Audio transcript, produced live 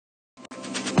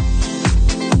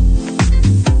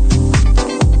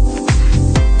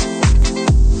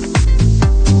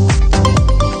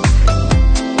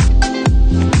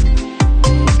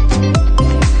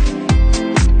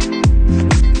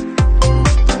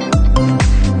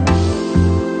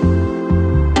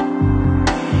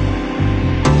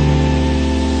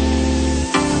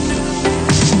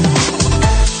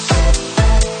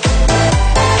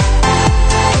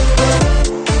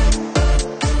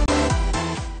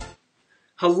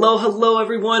Hello, hello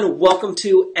everyone. Welcome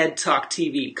to Ed Talk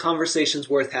TV, Conversations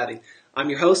Worth Having. I'm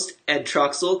your host, Ed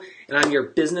Troxel, and I'm your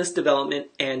business development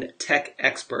and tech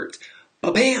expert.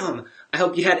 Ba-bam! I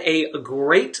hope you had a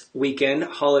great weekend,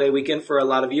 holiday weekend for a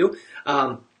lot of you.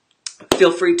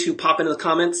 Feel free to pop into the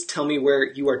comments, tell me where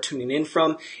you are tuning in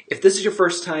from. If this is your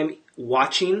first time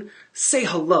watching, say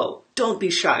hello. Don't be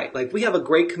shy. We have a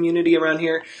great community around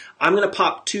here. I'm going to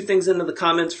pop two things into the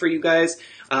comments for you guys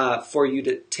for you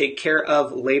to take care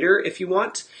of later if you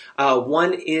want.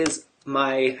 One is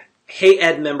my Hey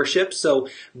Ed membership. So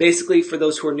basically, for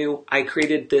those who are new, I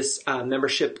created this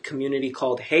membership community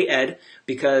called Hey Ed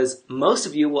because most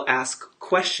of you will ask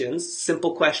questions,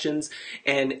 simple questions,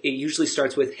 and it usually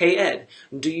starts with, Hey Ed,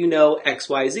 do you know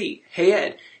XYZ? Hey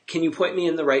Ed, can you point me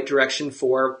in the right direction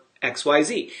for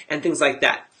XYZ? And things like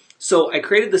that. So I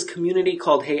created this community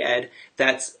called Hey Ed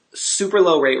that's super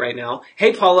low rate right now.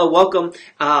 Hey Paula, welcome.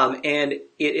 And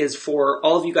it is for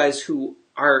all of you guys who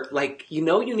are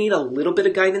you need a little bit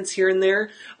of guidance here and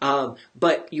there,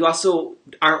 but you also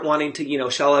aren't wanting to,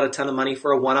 shell out a ton of money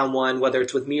for a one-on-one, whether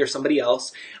it's with me or somebody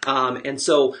else. And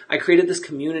so I created this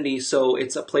community so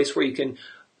it's a place where you can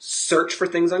search for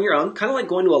things on your own, kind of like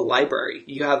going to a library.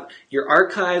 You have your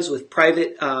archives with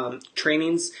private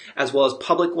trainings as well as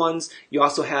public ones. You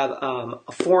also have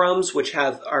forums, which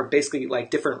are basically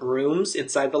like different rooms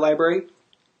inside the library.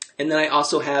 And then I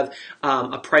also have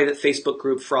a private Facebook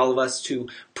group for all of us to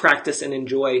practice and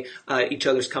enjoy each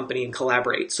other's company and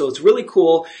collaborate. So it's really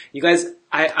cool. You guys,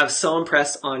 I was so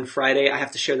impressed on Friday. I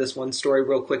have to share this one story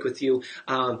real quick with you.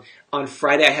 On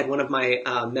Friday, I had one of my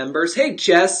members. Hey,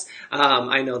 Jess.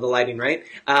 I know the lighting, right?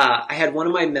 I had one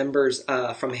of my members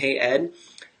from Hey Ed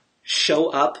show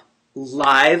up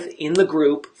live in the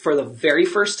group for the very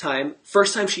first time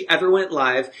she ever went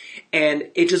live, and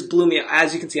it just blew me.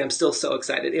 As you can see, I'm still so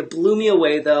excited. It blew me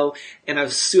away though, and I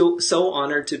was so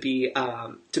honored to be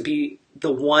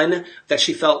the one that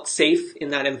she felt safe in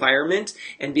that environment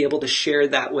and be able to share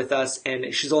that with us.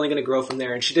 And she's only going to grow from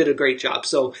there, and she did a great job.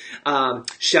 So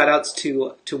shout outs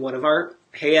to one of our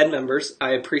Hey Ed members.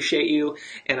 I appreciate you,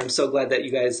 and I'm so glad that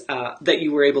you guys, that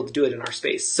you were able to do it in our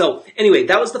space. So anyway,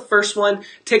 that was the first one.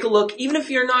 Take a look. Even if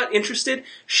you're not interested,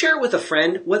 share it with a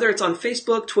friend, whether it's on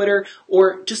Facebook, Twitter,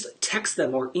 or just text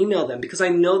them or email them, because I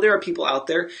know there are people out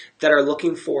there that are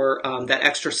looking for that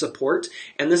extra support,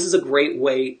 and this is a great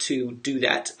way to do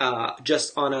that,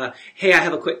 just on a, hey, I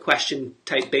have a quick question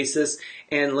type basis.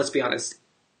 And let's be honest,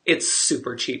 it's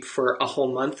super cheap for a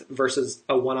whole month versus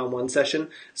a one-on-one session.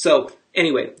 So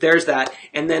anyway, there's that.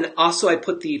 And then also I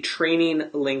put the training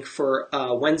link for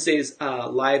Wednesday's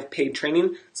live paid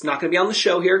training. It's not going to be on the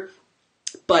show here,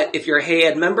 but if you're a Hey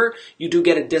Ed member, you do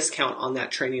get a discount on that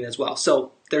training as well.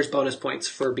 So there's bonus points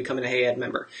for becoming a Hey Ed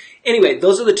member. Anyway,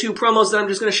 those are the two promos that I'm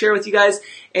just going to share with you guys,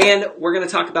 and we're going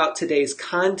to talk about today's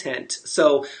content.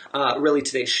 So really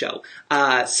today's show.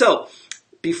 So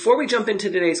before we jump into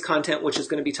today's content, which is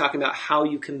going to be talking about how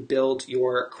you can build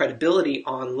your credibility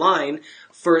online,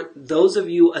 for those of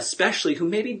you especially who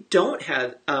maybe don't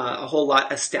have a whole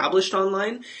lot established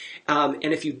online,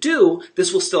 and if you do,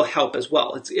 this will still help as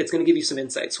well. It's going to give you some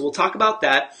insights. So we'll talk about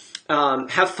that.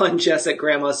 Have fun, Jess, at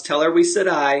Grandma's. Tell her we said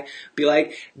hi. Be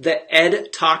like, the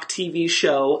Ed Talk TV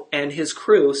show and his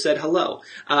crew said hello.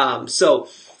 So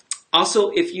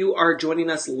also, if you are joining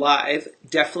us live,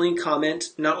 definitely comment,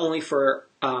 not only for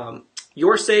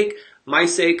your sake, my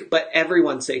sake, but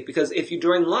everyone's sake, because if you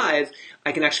join live,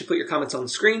 I can actually put your comments on the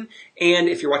screen, and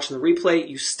if you're watching the replay,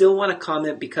 you still want to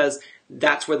comment because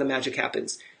that's where the magic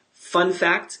happens. Fun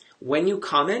fact, when you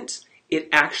comment, it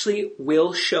actually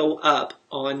will show up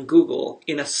on Google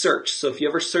in a search. So if you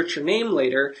ever search your name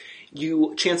later,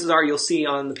 chances are you'll see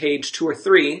on the page 2 or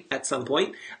 3 at some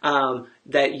point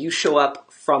that you show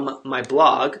up from my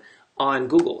blog on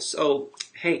Google. So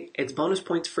hey, it's bonus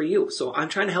points for you. So I'm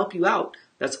trying to help you out.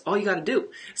 That's all you got to do.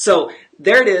 So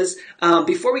there it is.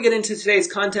 Before we get into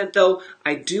today's content, though,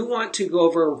 I do want to go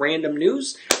over random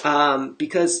news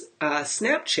because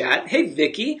Snapchat, hey,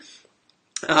 Vicky,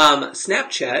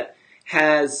 Snapchat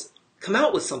has come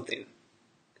out with something.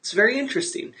 It's very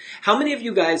interesting. How many of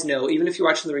you guys know, even if you're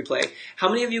watching the replay, how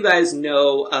many of you guys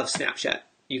know of Snapchat?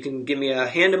 You can give me a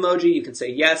hand emoji. You can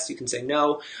say yes. You can say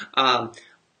no.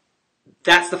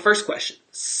 That's the first question.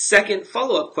 Second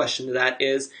follow-up question to that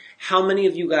is, how many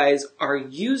of you guys are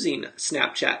using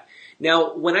Snapchat?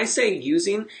 Now, when I say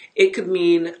using, it could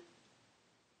mean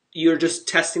you're just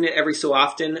testing it every so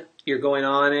often, you're going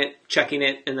on it, checking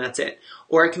it, and that's it.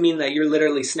 Or it can mean that you're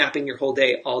literally snapping your whole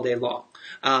day, all day long.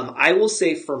 I will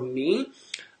say for me,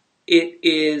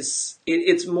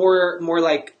 it's more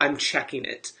like I'm checking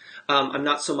it. I'm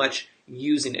not so much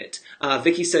using it.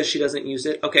 Vicky says she doesn't use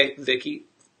it. Okay, Vicky,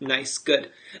 nice, good.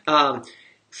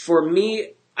 For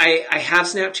me, I have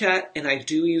Snapchat, and I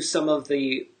do use some of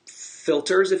the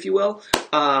filters, if you will.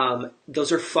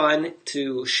 Those are fun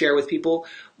to share with people,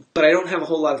 but I don't have a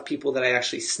whole lot of people that I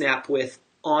actually snap with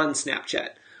on Snapchat.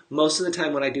 Most of the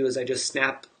time what I do is I just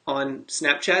snap on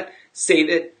Snapchat, save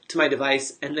it to my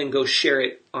device, and then go share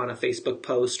it on a Facebook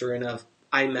post or in a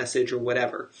iMessage or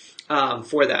whatever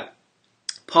for that.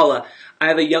 Paula, I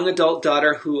have a young adult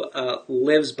daughter who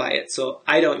lives by it, so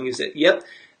I don't use it. Yep.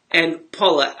 And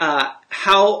Paula,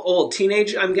 how old?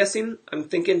 Teenage, I'm guessing? I'm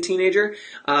thinking teenager,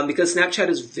 because Snapchat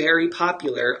is very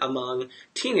popular among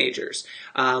teenagers.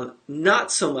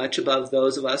 Not so much above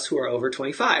those of us who are over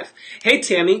 25. Hey,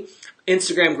 Tammy,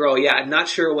 Instagram girl, yeah, I'm not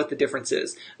sure what the difference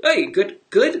is. Hey, good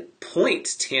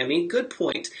point, Tammy, good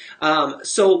point.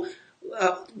 So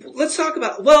let's talk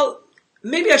about, well,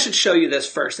 maybe I should show you this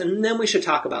first, and then we should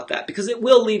talk about that, because it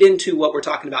will lead into what we're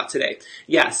talking about today.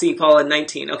 Yeah, see, Paula,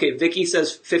 19. Okay, Vicky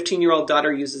says 15-year-old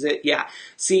daughter uses it. Yeah,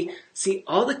 see,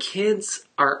 all the kids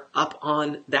are up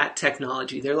on that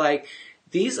technology. They're like,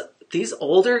 these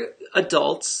older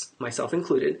adults, myself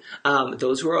included,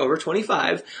 those who are over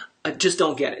 25, just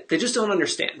don't get it. They just don't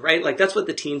understand, right? Like, that's what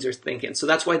the teens are thinking. So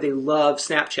that's why they love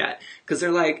Snapchat, because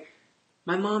they're like,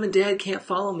 my mom and dad can't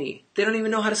follow me. They don't even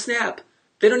know how to snap.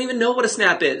 They don't even know what a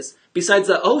snap is, besides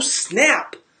the, oh,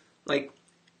 snap, like,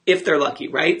 if they're lucky,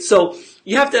 right? So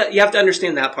you have to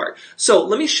understand that part. So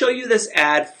let me show you this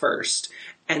ad first,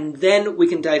 and then we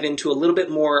can dive into a little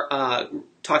bit more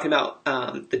talking about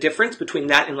the difference between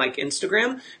that and like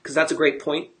Instagram, because that's a great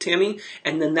point, Tammy,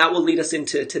 and then that will lead us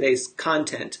into today's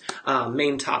content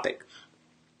main topic.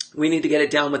 We need to get it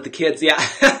down with the kids. Yeah,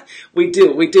 we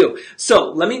do.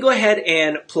 So let me go ahead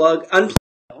and unplug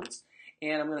phones.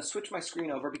 And I'm going to switch my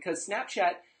screen over because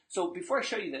Snapchat, so before I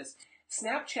show you this,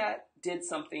 Snapchat did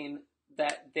something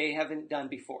that they haven't done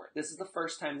before. This is the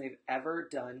first time they've ever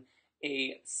done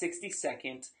a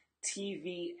 60-second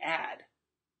TV ad.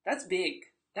 That's big.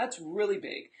 That's really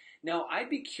big. Now, I'd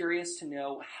be curious to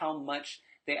know how much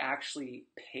they actually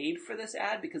paid for this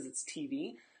ad because it's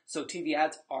TV. So TV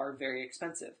ads are very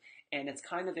expensive. And it's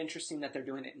kind of interesting that they're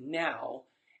doing it now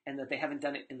and that they haven't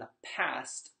done it in the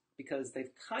past, because they've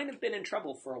kind of been in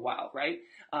trouble for a while, right?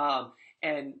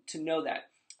 And to know that.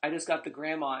 I just got the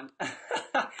gram on.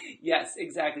 Yes,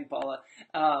 exactly, Paula.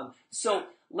 So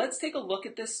let's take a look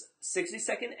at this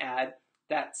 60-second ad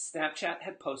that Snapchat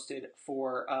had posted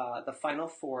for the Final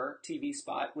Four TV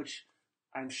spot, which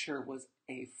I'm sure was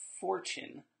a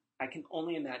fortune. I can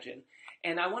only imagine.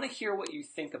 And I want to hear what you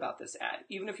think about this ad,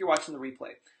 even if you're watching the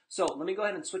replay. So let me go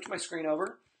ahead and switch my screen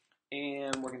over,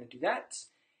 and we're going to do that.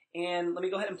 And let me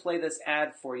go ahead and play this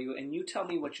ad for you, and you tell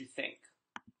me what you think.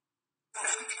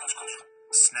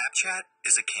 Snapchat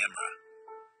is a camera.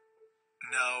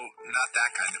 No, not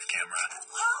that kind of camera.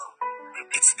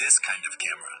 It's this kind of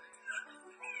camera.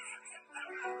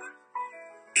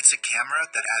 It's a camera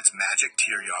that adds magic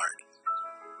to your yard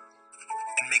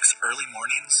and makes early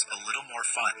mornings a little more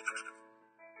fun.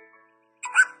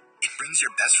 It brings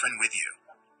your best friend with you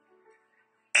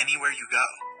anywhere you go,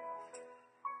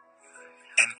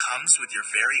 and comes with your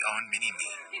very own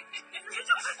mini-me.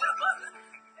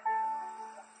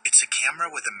 It's a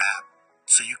camera with a map,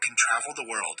 so you can travel the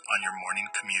world on your morning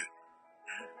commute.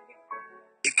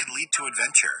 It can lead to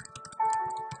adventure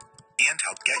and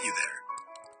help get you there.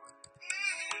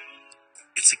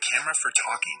 It's a camera for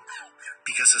talking,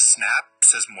 because a snap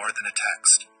says more than a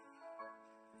text.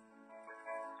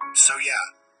 So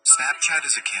yeah, Snapchat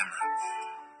is a camera,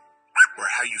 where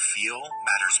how you feel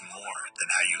matters more than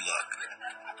how you look.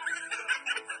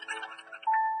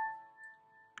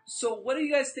 So what do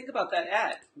you guys think about that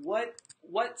ad?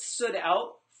 What stood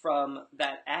out from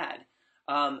that ad?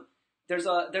 There's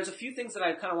a few things that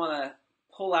I kind of want to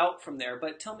pull out from there,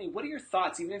 but tell me, what are your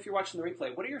thoughts, even if you're watching the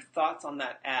replay, what are your thoughts on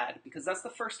that ad? Because that's the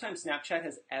first time Snapchat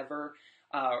has ever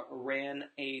ran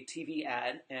a TV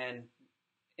ad, and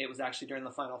it was actually during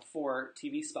the Final Four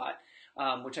TV spot,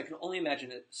 which I can only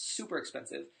imagine is super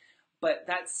expensive. But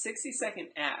that 60-second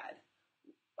ad,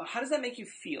 how does that make you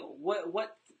feel?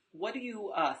 What do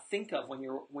you think of when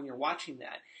you're watching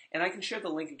that? And I can share the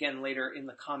link again later in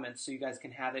the comments so you guys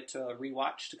can have it to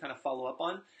rewatch to kind of follow up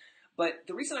on. But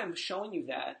the reason I'm showing you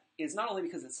that is not only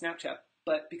because it's Snapchat,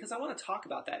 but because I want to talk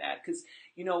about that ad. Because,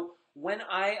 you know, when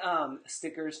I,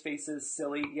 stickers, faces,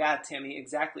 silly, yeah, Tammy,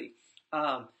 exactly.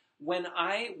 When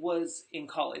I was in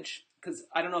college, because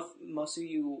I don't know if most of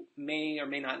you may or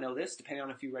may not know this, depending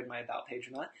on if you read my About page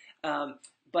or not,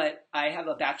 but I have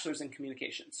a bachelor's in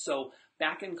communications. So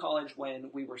back in college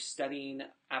when we were studying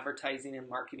advertising and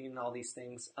marketing and all these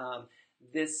things,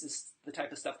 this is the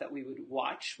type of stuff that we would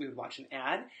watch. We would watch an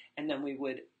ad, and then we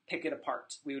would pick it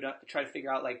apart. We would try to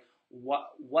figure out like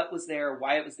what was there,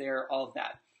 why it was there, all of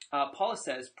that. Paula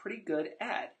says, pretty good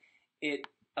ad. It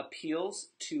appeals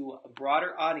to a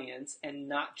broader audience and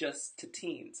not just to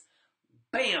teens.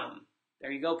 Bam!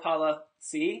 There you go, Paula.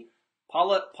 See?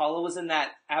 Paula was in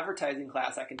that advertising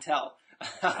class, I can tell.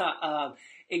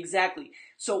 Exactly.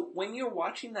 So when you're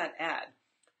watching that ad,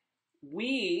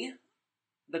 we,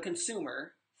 the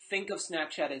consumer, think of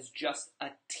Snapchat as just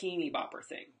a teeny bopper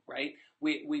thing, right?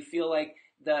 We feel like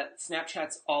the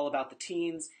Snapchat's all about the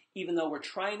teens. Even though we're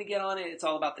trying to get on it, it's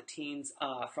all about the teens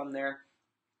from there.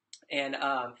 And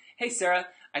hey, Sarah,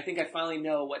 I think I finally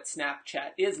know what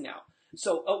Snapchat is now.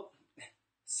 So,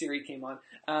 Siri came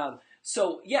on.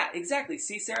 So yeah, exactly.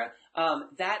 See, Sarah,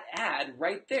 that ad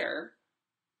right there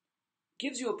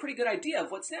gives you a pretty good idea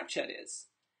of what Snapchat is.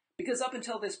 Because up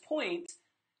until this point,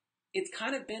 it's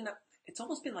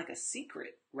almost been like a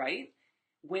secret, right?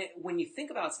 When you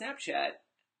think about Snapchat,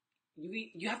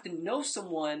 you have to know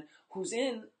someone who's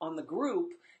in on the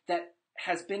group that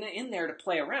has been in there to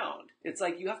play around. It's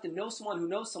like you have to know someone who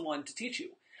knows someone to teach you.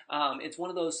 It's one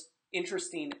of those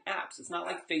interesting apps. It's not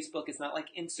like Facebook. It's not like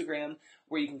Instagram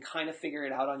where you can kind of figure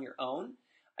it out on your own.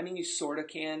 I mean, you sort of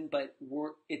can, but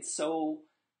it's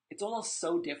almost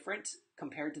so different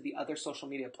compared to the other social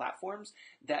media platforms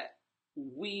that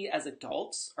we as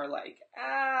adults are like,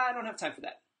 I don't have time for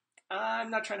that. I'm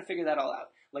not trying to figure that all out.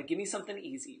 Like, give me something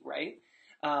easy, right?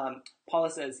 Paula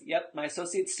says, yep, my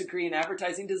associate's degree in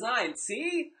advertising design.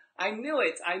 See? I knew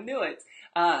it.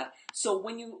 So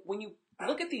when you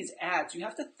look at these ads, you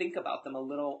have to think about them a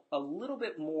little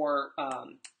bit more,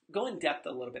 go in depth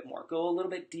a little bit more, go a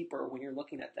little bit deeper when you're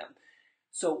looking at them.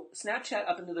 So Snapchat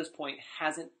up until this point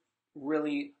hasn't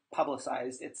really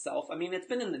publicized itself. I mean, it's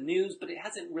been in the news, but it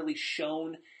hasn't really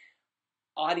shown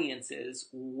audiences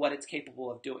what it's capable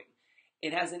of doing.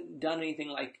 It hasn't done anything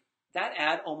like that.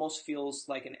 Ad almost feels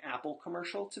like an Apple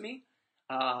commercial to me.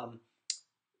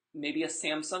 Maybe a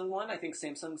Samsung one. I think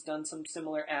Samsung's done some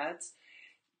similar ads.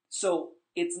 So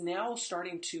it's now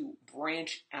starting to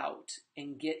branch out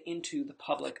and get into the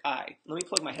public eye. Let me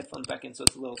plug my headphones back in so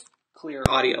it's a little clearer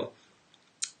audio.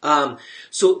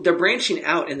 So they're branching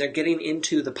out and they're getting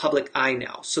into the public eye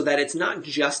now so that it's not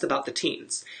just about the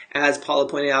teens. As Paula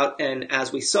pointed out and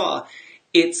as we saw,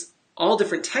 it's all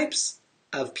different types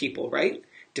of people, right?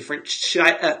 Different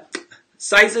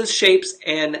sizes, shapes,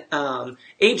 and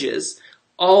ages,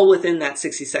 all within that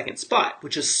 60-second spot,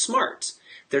 which is smart.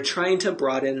 They're trying to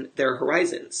broaden their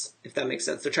horizons, if that makes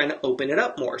sense. They're trying to open it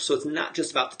up more, so it's not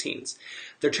just about the teens.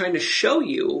 They're trying to show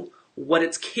you what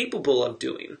it's capable of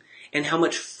doing and how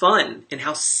much fun and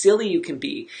how silly you can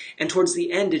be. And towards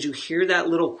the end, did you hear that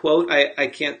little quote? I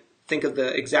can't think of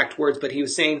the exact words, but he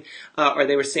was saying, or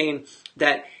they were saying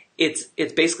that it's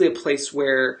basically a place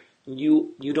where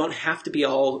you don't have to be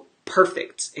all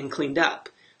perfect and cleaned up.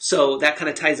 So that kind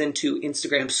of ties into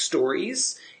Instagram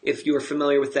stories, if you are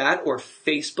familiar with that, or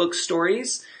Facebook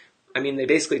stories. I mean, they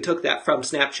basically took that from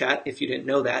Snapchat, if you didn't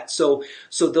know that. So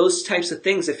those types of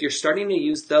things, if you're starting to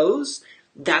use those,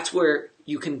 that's where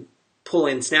you can pull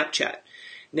in Snapchat.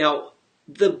 Now,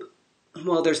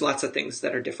 there's lots of things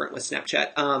that are different with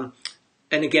Snapchat.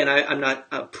 And again, I'm not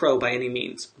a pro by any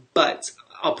means, but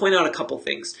I'll point out a couple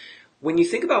things. When you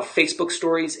think about Facebook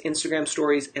stories, Instagram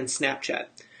stories, and Snapchat,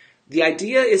 the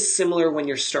idea is similar when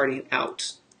you're starting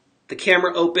out. The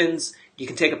camera opens, you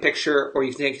can take a picture or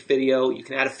you can take a video, you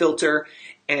can add a filter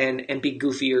and be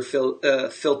goofy or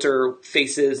filter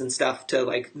faces and stuff to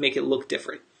like make it look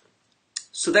different.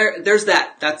 So there's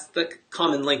that. That's the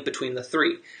common link between the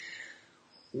three.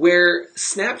 Where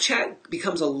Snapchat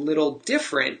becomes a little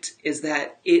different is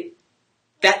that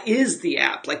that is the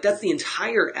app. Like that's the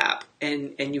entire app.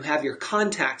 And you have your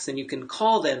contacts and you can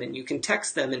call them and you can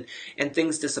text them and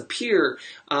things disappear.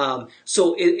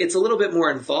 So it's a little bit more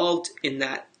involved in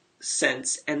that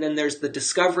sense. And then there's the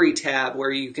discovery tab where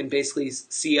you can basically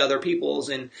see other people's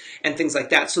and things like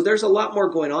that. So there's a lot more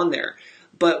going on there.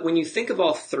 But when you think of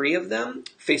all three of them,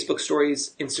 Facebook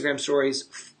stories, Instagram stories,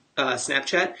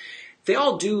 Snapchat, they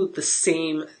all do the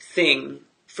same thing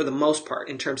for the most part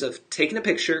in terms of taking a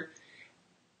picture,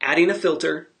 adding a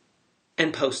filter,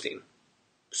 and posting.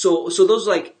 So those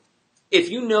like, if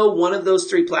you know one of those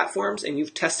three platforms and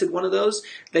you've tested one of those,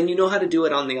 then you know how to do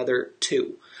it on the other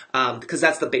two, because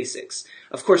that's the basics.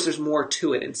 Of course, there's more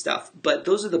to it and stuff, but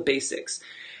those are the basics.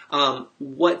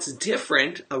 What's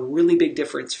different, a really big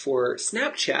difference for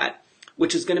Snapchat,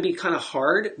 which is going to be kind of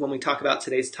hard when we talk about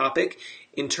today's topic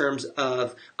in terms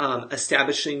of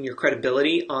establishing your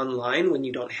credibility online when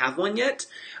you don't have one yet.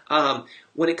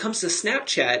 When it comes to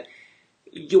Snapchat,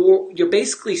 you're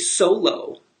basically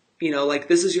solo. Like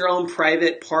this is your own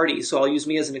private party. So I'll use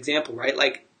me as an example, right?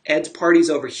 Like Ed's party's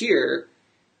over here,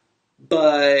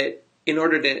 but in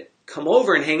order to come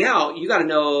over and hang out, you got to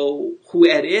know who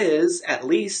Ed is at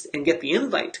least and get the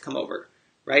invite to come over,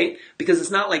 right? Because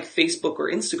it's not like Facebook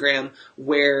or Instagram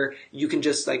where you can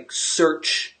just like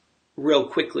search real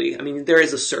quickly. I mean, there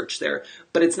is a search there,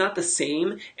 but it's not the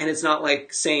same. And it's not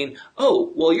like saying,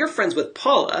 oh, well, you're friends with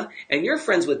Paula and you're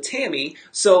friends with Tammy,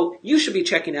 so you should be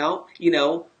checking out,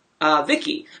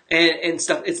 Vicky and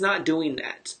stuff. It's not doing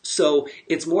that. So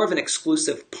it's more of an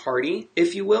exclusive party,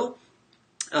 if you will.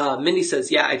 Mindy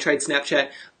says, yeah, I tried Snapchat,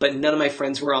 but none of my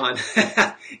friends were on.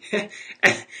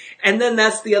 And then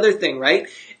that's the other thing, right?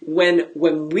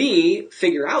 When we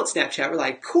figure out Snapchat, we're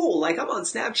like, cool, like I'm on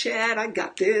Snapchat, I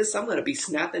got this, I'm going to be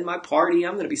snapping my party,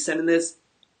 I'm going to be sending this.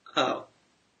 Oh,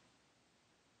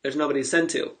 there's nobody to send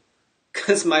to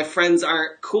because my friends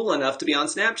aren't cool enough to be on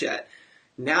Snapchat.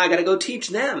 Now I got to go teach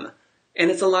them. And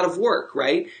it's a lot of work,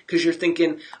 right? Because you're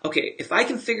thinking, okay, if I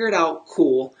can figure it out,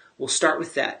 cool, we'll start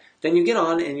with that. Then you get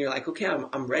on and you're like, okay,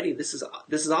 I'm ready. This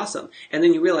is awesome. And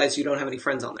then you realize you don't have any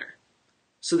friends on there.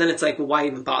 So then it's like, well, why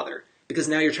even bother? Because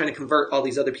now you're trying to convert all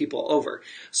these other people over.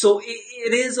 So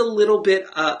it is a little bit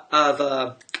of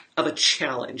a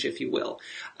challenge, if you will.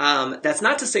 That's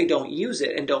not to say don't use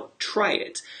it and don't try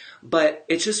it, but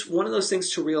it's just one of those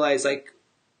things to realize like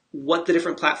what the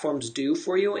different platforms do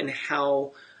for you and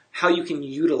how you can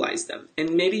utilize them.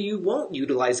 And maybe you won't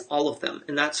utilize all of them,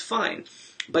 and that's fine.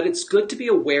 But it's good to be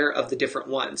aware of the different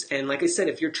ones. And like I said,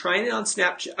 if you're trying it on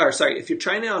if you're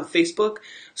trying it on Facebook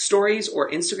stories or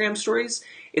Instagram stories,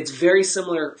 it's very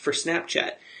similar for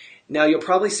Snapchat. Now you're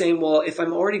probably saying, well, if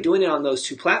I'm already doing it on those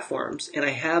two platforms and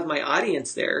I have my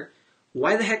audience there,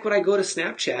 why the heck would I go to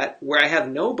Snapchat where I have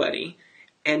nobody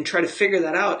and try to figure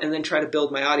that out and then try to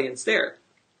build my audience there?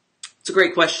 It's a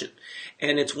great question.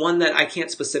 And it's one that I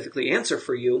can't specifically answer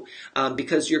for you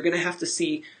because you're going to have to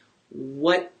see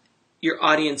what your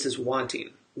audience is wanting.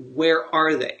 Where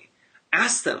are they?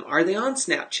 Ask them, are they on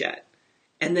Snapchat?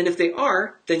 And then if they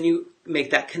are, then you make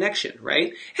that connection,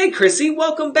 right? Hey, Chrissy,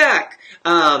 welcome back.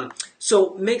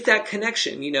 So make that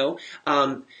connection,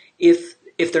 If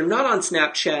they're not on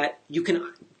Snapchat, you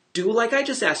can do like I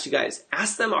just asked you guys.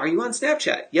 Ask them, are you on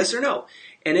Snapchat? Yes or no?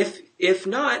 And if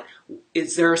not,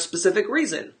 is there a specific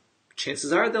reason?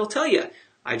 Chances are they'll tell you.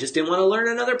 I just didn't want to learn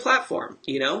another platform,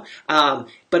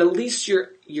 But at least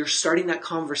you're starting that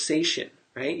conversation,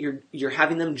 right? You're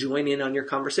having them join in on your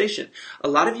conversation. A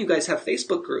lot of you guys have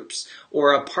Facebook groups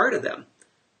or a part of them.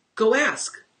 Go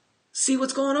ask. See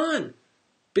what's going on.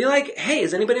 Be like, hey,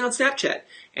 is anybody on Snapchat?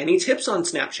 Any tips on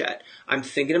Snapchat? I'm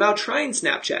thinking about trying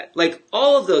Snapchat. Like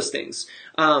all of those things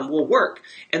will work.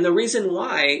 And the reason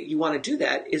why you want to do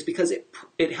that is because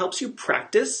it helps you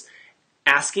practice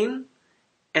asking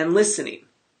and listening.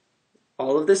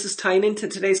 All of this is tying into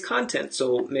today's content,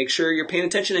 so make sure you're paying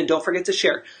attention and don't forget to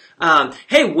share.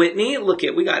 Hey, Whitney,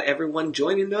 we got everyone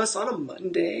joining us on a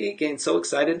Monday. Getting so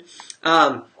excited.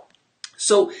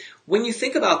 So when you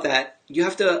think about that, you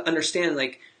have to understand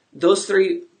like those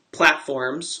three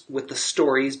platforms with the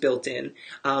stories built in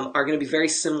are going to be very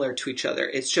similar to each other.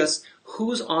 It's just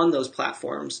who's on those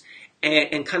platforms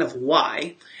and kind of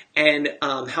why and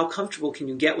how comfortable can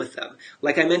you get with them.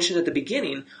 Like I mentioned at the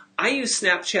beginning, I use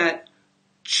Snapchat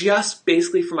just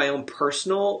basically for my own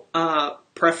personal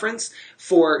preference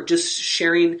for just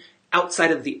sharing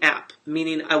outside of the app.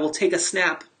 Meaning I will take a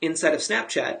snap inside of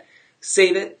Snapchat,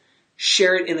 save it,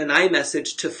 share it in an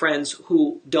iMessage to friends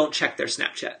who don't check their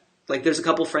Snapchat. Like there's a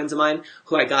couple friends of mine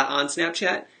who I got on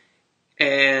Snapchat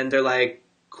and they're like,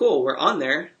 cool, we're on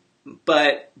there.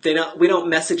 But we don't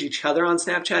message each other on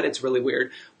Snapchat. It's really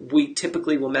weird. We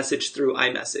typically will message through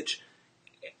iMessage.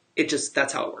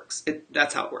 That's how it works.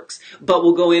 That's how it works. But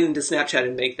we'll go into Snapchat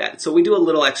and make that. So we do a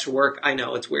little extra work. I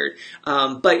know it's weird.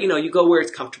 But you go where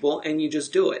it's comfortable and you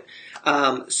just do it.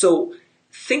 So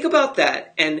think about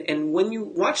that. And when you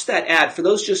watch that ad, for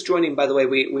those just joining, by the way,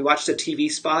 we watched a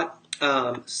TV spot,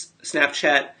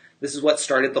 Snapchat. This is what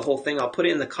started the whole thing. I'll put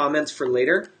it in the comments for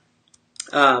later.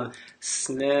 I just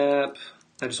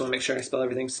want to make sure I spell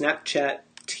everything. Snapchat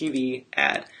TV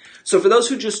ad. So for those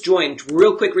who just joined,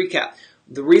 real quick recap.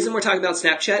 The reason we're talking about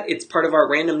Snapchat, it's part of our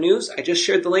random news. I just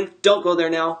shared the link. Don't go there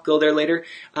now. Go there later.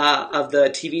 Of the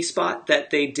TV spot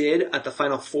that they did at the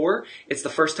Final Four. It's the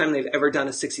first time they've ever done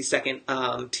a 60-second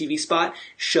TV spot.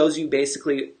 Shows you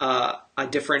basically a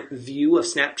different view of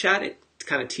Snapchat. It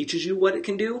kind of teaches you what it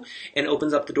can do and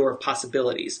opens up the door of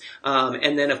possibilities.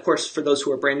 And then, of course, for those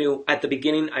who are brand new, at the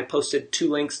beginning, I posted 2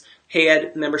 links. Hey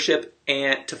Ed membership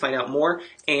and to find out more,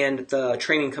 and the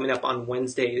training coming up on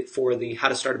Wednesday for the How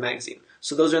to Start a Magazine.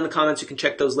 So those are in the comments. You can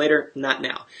check those later, not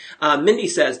now. Mindy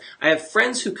says, I have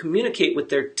friends who communicate with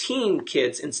their teen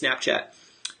kids in Snapchat.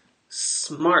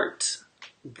 Smart.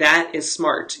 That is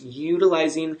smart.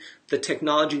 Utilizing the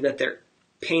technology that they're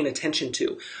paying attention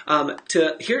to.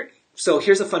 So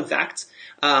here's a fun fact.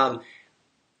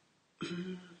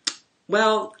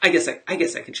 Well, I guess I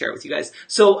can share it with you guys.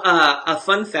 So a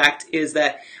fun fact is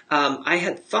that I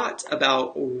had thought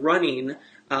about running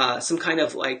some kind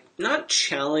of like, not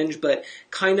challenge, but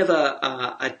kind of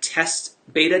a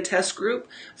beta test group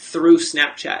through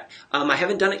Snapchat. I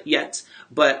haven't done it yet,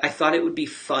 but I thought it would be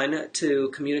fun to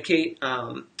communicate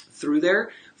through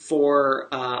there for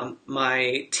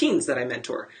my teens that I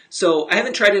mentor. So I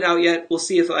haven't tried it out yet. We'll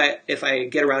see if I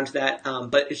get around to that.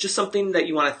 But it's just something that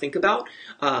you want to think about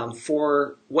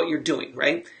for what you're doing,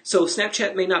 right? So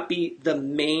Snapchat may not be the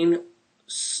main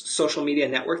social media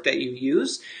network that you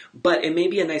use, but it may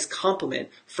be a nice complement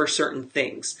for certain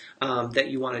things that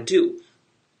you want to do.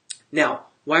 Now,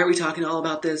 why are we talking all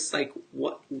about this? Like,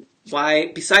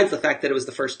 why, besides the fact that it was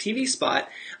the first TV spot,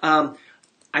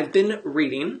 I've been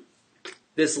reading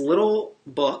this little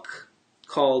book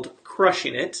called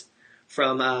Crushing It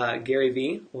from Gary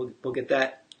Vee. We'll get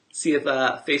that, see if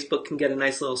Facebook can get a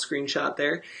nice little screenshot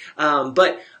there.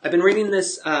 But I've been reading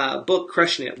this book,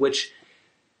 Crushing It, which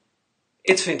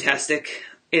it's fantastic.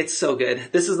 It's so good.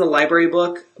 This is the library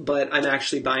book, but I'm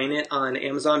actually buying it on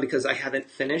Amazon because I haven't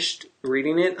finished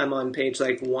reading it. I'm on page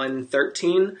like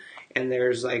 113, and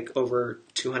there's like over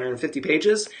 250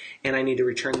 pages, and I need to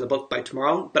return the book by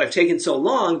tomorrow. But I've taken so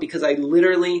long because I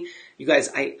literally, you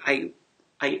guys, I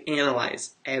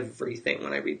analyze everything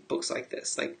when I read books like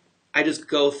this. Like, I just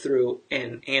go through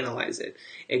and analyze it.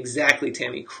 Exactly,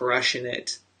 Tammy, crushing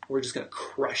it. We're just going to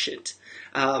crush it.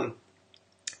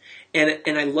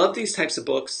 And I love these types of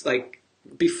books. Like,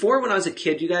 before when I was a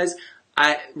kid, you guys,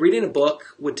 reading a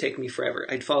book would take me forever.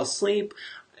 I'd fall asleep.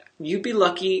 You'd be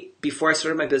lucky, before I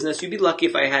started my business, you'd be lucky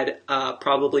if I had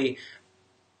probably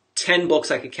 10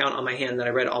 books I could count on my hand that I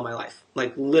read all my life.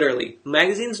 Like, literally.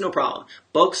 Magazines, no problem.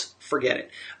 Books, forget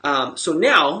it. So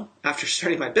now, after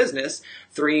starting my business,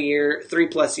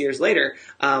 3+ years later,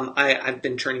 I've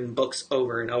been turning books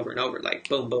over and over and over. Like,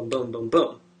 boom, boom, boom, boom,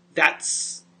 boom.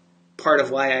 That's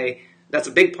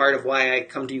a big part of why I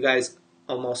come to you guys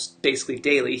almost basically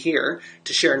daily here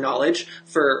to share knowledge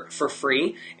for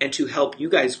free and to help you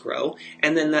guys grow.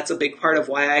 And then that's a big part of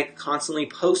why I constantly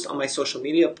post on my social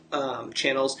media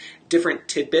channels different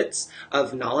tidbits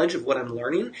of knowledge of what I'm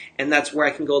learning. And that's where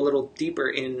I can go a little deeper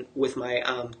in with my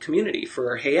community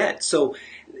for Hey Ed. So,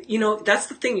 that's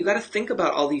the thing. You got to think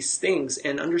about all these things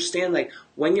and understand, like,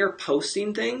 when you're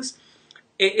posting things,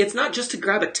 it's not just to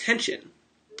grab attention.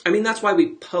 I mean, that's why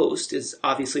we post, is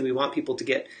obviously we want people to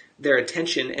get their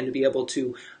attention and to be able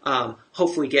to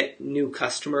hopefully get new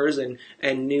customers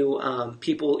and new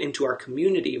people into our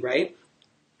community, right?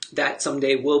 That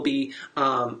someday will be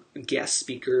guest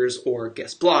speakers or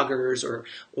guest bloggers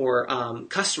or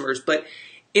customers. But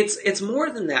it's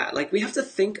more than that. Like, we have to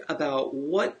think about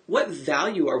what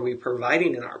value are we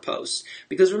providing in our posts?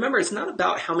 Because remember, it's not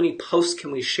about how many posts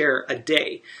can we share a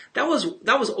day. That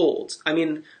was old. I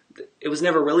mean, it was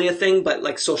never really a thing, but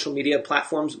like social media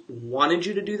platforms wanted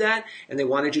you to do that, and they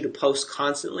wanted you to post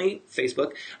constantly,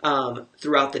 Facebook,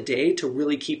 throughout the day to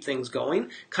really keep things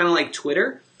going. Kind of like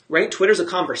Twitter, right? Twitter's a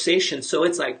conversation, so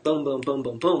it's like boom, boom, boom,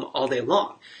 boom, boom all day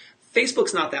long.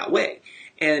 Facebook's not that way.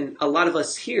 And a lot of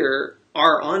us here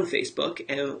are on Facebook,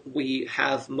 and we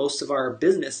have most of our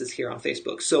businesses here on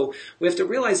Facebook. So we have to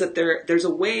realize that there's a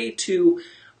way to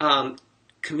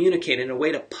communicate and a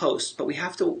way to post, but we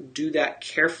have to do that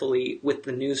carefully with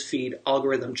the newsfeed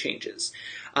algorithm changes.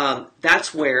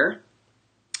 That's where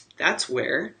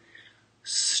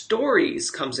stories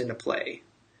comes into play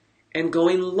and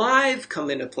going live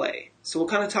come into play. So we'll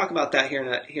kind of talk about that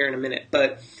here in a minute.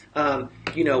 But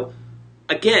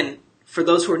again, for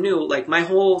those who are new, like, my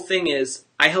whole thing is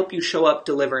I help you show up,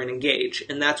 deliver, and engage.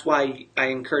 And that's why I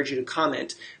encourage you to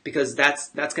comment, because that's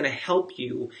going to help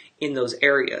you in those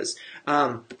areas.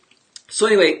 So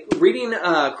anyway, reading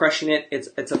Crushing It,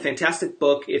 it's a fantastic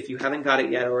book. If you haven't got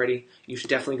it yet already, you should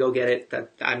definitely go get it.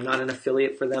 I'm not an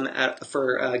affiliate for them,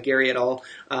 for Gary at all.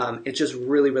 It's just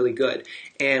really, really good.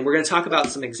 And we're going to talk about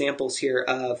some examples here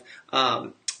of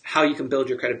how you can build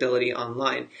your credibility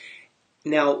online.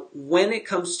 Now, when it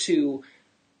comes to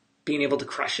being able to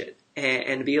crush it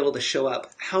and to be able to show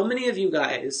up, how many of you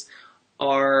guys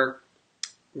are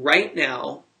right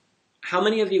now, how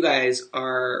many of you guys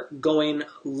are going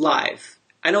live?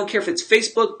 I don't care if it's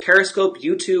Facebook, Periscope,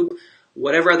 YouTube,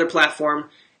 whatever other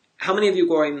platform. How many of you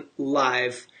are going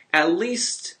live at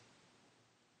least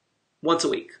once a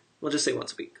week? We'll just say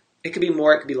once a week. It could be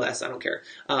more, it could be less. I don't care.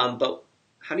 But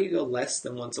how do you go less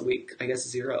than once a week? I guess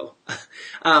 0.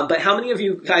 But how many of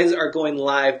you guys are going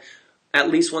live at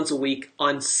least once a week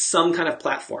on some kind of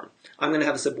platform? I'm going to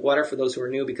have a sip of water for those who are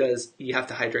new because you have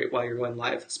to hydrate while you're going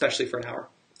live, especially for an hour.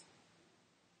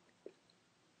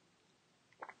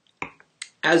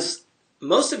 As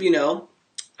most of you know,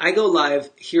 I go live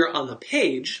here on the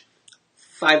page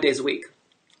 5 days a week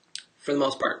for the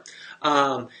most part.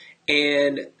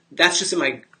 And that's just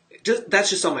that's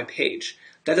just on my page.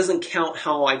 That doesn't count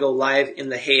how I go live in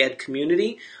the Hey Ed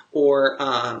community or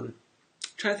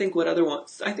trying to think what other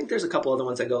ones. I think there's a couple other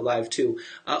ones I go live too.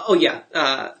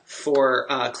 For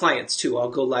clients too. I'll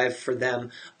go live for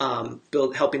them,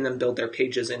 helping them build their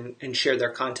pages and share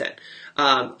their content.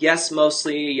 Yes,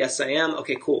 mostly. Yes, I am.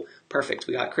 Okay, cool. Perfect.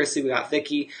 We got Chrissy, we got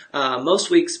Vicky. Most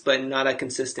weeks, but not a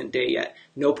consistent day yet.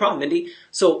 No problem, Mindy.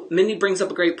 So Mindy brings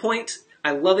up a great point.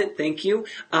 I love it. Thank you.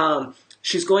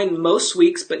 She's going most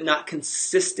weeks, but not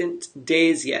consistent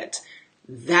days yet.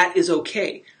 That is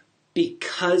okay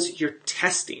because you're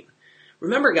testing.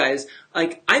 Remember, guys,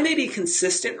 like I may be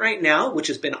consistent right now, which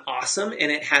has been awesome,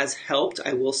 and it has helped.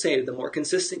 I will say the more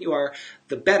consistent you are,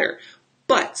 the better.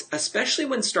 But especially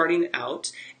when starting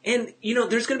out, and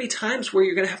there's going to be times where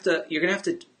you're going to have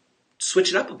to switch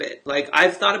it up a bit. Like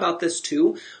I've thought about this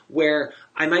too, where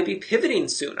I might be pivoting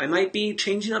soon. I might be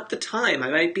changing up the time.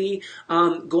 I might be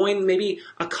going maybe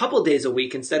a couple days a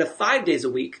week instead of 5 days a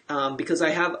week because I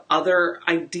have other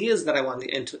ideas that I want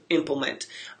to implement.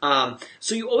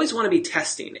 So you always want to be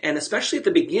testing, and especially at the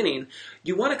beginning,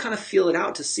 you want to kind of feel it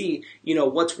out to see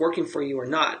what's working for you or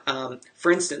not.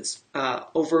 For instance,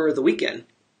 over the weekend,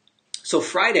 so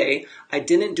Friday, I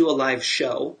didn't do a live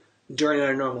show during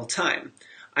our normal time.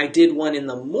 I did one in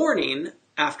the morning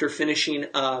after finishing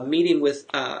a meeting with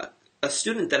a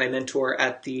student that I mentor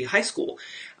at the high school.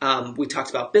 We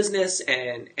talked about business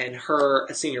and her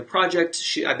senior project.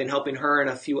 I've been helping her and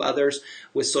a few others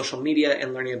with social media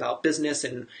and learning about business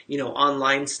and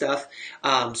online stuff.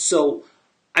 So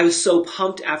I was so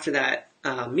pumped after that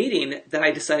meeting that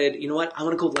I decided, I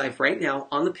want to go live right now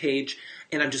on the page,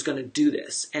 and I'm just going to do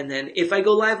this. And then if I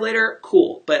go live later,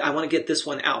 cool, but I want to get this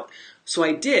one out. So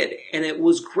I did, and it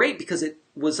was great because it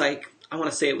was like, I want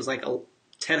to say it was like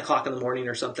 10 o'clock in the morning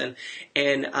or something.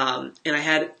 And I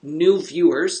had new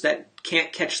viewers that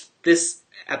can't catch this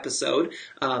episode,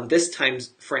 this time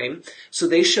frame. So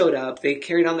they showed up, they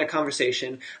carried on their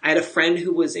conversation. I had a friend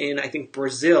who was in, I think,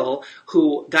 Brazil,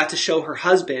 who got to show her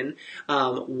husband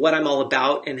what I'm all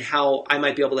about and how I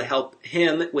might be able to help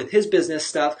him with his business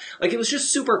stuff. Like, it was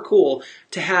just super cool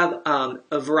to have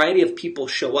a variety of people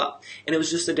show up, and it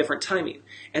was just a different timing.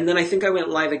 And then I think I went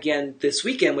live again this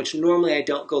weekend, which normally I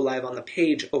don't go live on the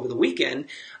page over the weekend,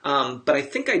 but I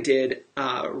think I did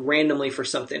randomly for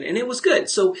something, and it was good.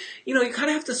 So, you kind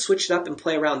of have to switch it up and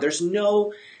play around. There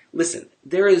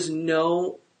is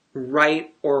no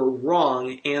right or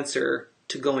wrong answer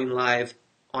to going live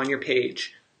on your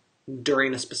page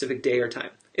during a specific day or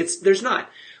time. There's not.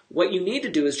 What you need to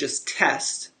do is just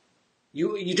test.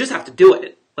 You just have to do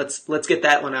it. Let's get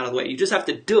that one out of the way. You just have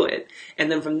to do it,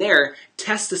 and then from there,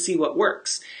 test to see what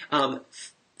works.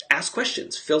 Ask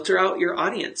questions. Filter out your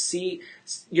audience. See,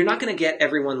 you're not going to get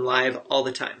everyone live all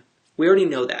the time. We already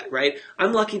know that, right?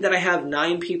 I'm lucky that I have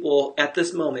 9 people at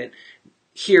this moment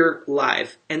here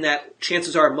live, and that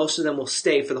chances are most of them will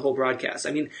stay for the whole broadcast.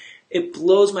 I mean, it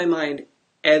blows my mind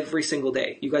every single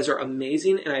day. You guys are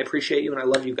amazing, and I appreciate you, and I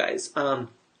love you guys.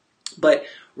 But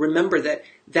remember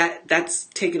that's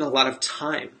taken a lot of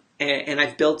time, and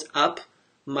I've built up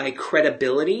my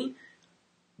credibility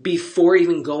before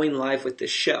even going live with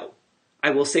this show. I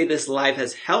will say this live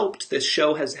has helped. This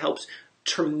show has helped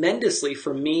tremendously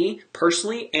for me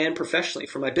personally and professionally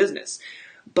for my business.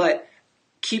 But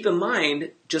keep in mind,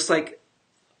 just like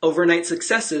overnight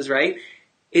successes, right?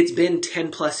 It's been 10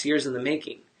 plus years in the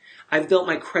making. I've built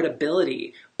my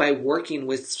credibility by working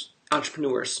with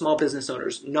entrepreneurs, small business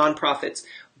owners, nonprofits,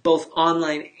 both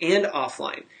online and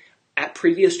offline, at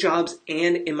previous jobs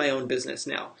and in my own business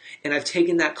now. And I've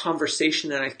taken that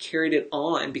conversation and I've carried it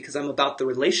on because I'm about the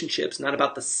relationships, not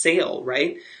about the sale,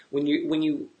 right? When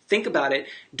you think about it,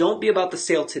 don't be about the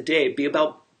sale today. Be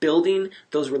about building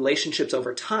those relationships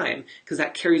over time, because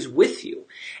that carries with you.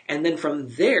 And then from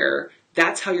there,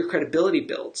 that's how your credibility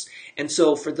builds. And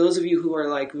so for those of you who are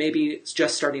like maybe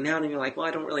just starting out and you're like, well,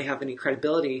 I don't really have any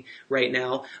credibility right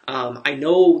now. I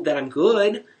know that I'm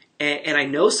good and I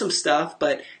know some stuff,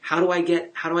 but how do I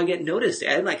get noticed,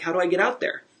 Ed? Like, how do I get out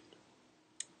there?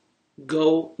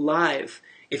 Go live.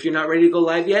 If you're not ready to go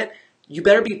live yet, you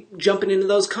better be jumping into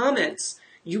those comments.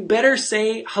 You better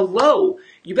say hello.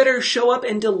 You better show up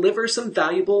and deliver some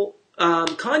valuable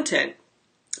content.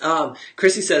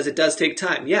 Chrissy says it does take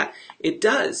time. Yeah, it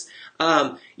does.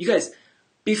 You guys,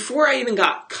 before I even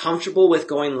got comfortable with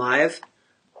going live,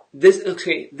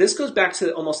 this goes back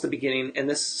to almost the beginning, and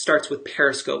this starts with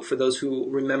Periscope. For those who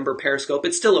remember Periscope,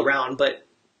 it's still around, but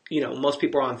most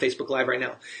people are on Facebook Live right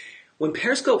now. When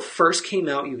Periscope first came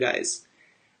out, you guys,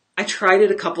 I tried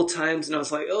it a couple times, and I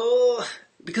was like, oh,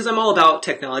 because I'm all about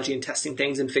technology and testing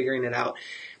things and figuring it out.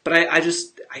 But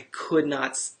I could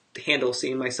not handle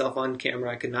seeing myself on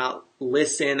camera. I could not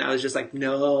listen. I was just like,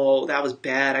 no, that was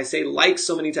bad. I say like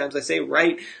so many times. I say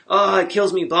right. Oh, it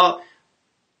kills me. Blah.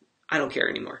 I don't care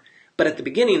anymore. But at the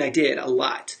beginning, I did a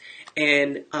lot.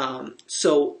 And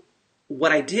so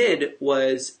what I did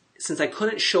was, since I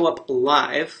couldn't show up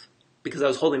live because I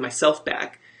was holding myself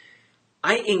back,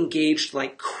 I engaged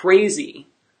like crazy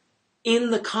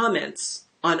in the comments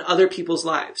on other people's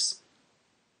lives.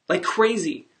 Like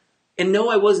crazy. And no,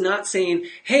 I was not saying,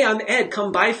 hey, I'm Ed,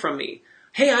 come buy from me.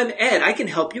 Hey, I'm Ed, I can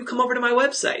help you. Come over to my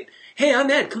website. Hey, I'm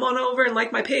Ed, come on over and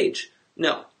like my page.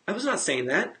 No, I was not saying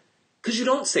that. Because you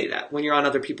don't say that when you're on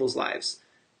other people's lives.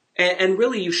 And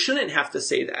really, you shouldn't have to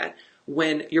say that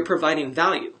when you're providing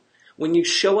value. When you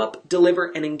show up, deliver,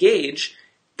 and engage,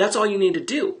 that's all you need to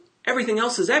do. Everything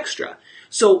else is extra.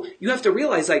 So you have to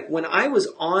realize, like, when I was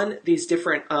on these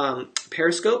different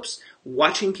periscopes,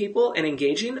 watching people and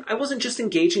engaging, I wasn't just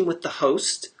engaging with the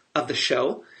host of the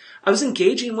show. I was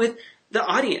engaging with the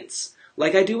audience,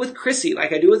 like I do with Chrissy,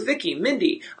 like I do with Vicky,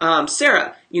 Mindy,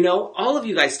 Sarah, all of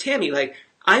you guys, Tammy, like,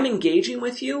 I'm engaging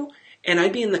with you, and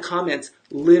I'd be in the comments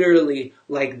literally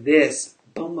like this,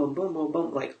 boom, boom, boom, boom,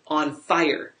 boom, like on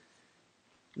fire.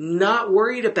 Not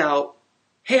worried about,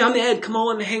 hey, I'm Ed, come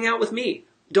on and hang out with me.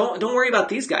 Don't worry about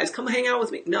these guys, come hang out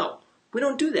with me. No, we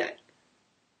don't do that.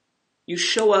 You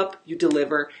show up, you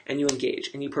deliver, and you engage,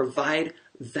 and you provide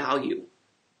value.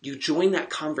 You join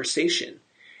that conversation,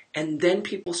 and then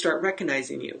people start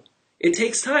recognizing you. It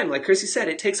takes time, like Chrissy said,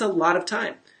 it takes a lot of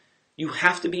time. You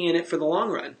have to be in it for the long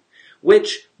run,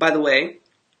 which, by the way,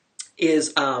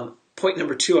 is point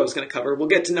number 2 I was going to cover. We'll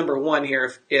get to number 1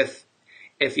 here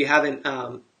if you haven't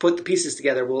put the pieces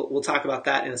together. We'll talk about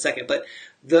that in a second. But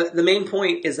the main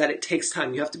point is that it takes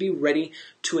time. You have to be ready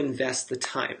to invest the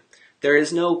time. There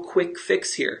is no quick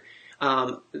fix here.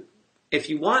 If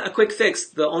you want a quick fix,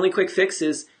 the only quick fix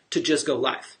is to just go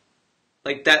live.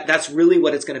 Like that's really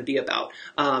what it's going to be about.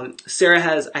 Sarah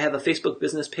I have a Facebook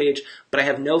business page, but I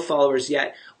have no followers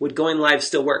yet. Would going live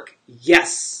still work?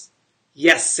 Yes.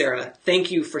 Yes, Sarah. Thank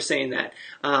you for saying that.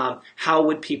 How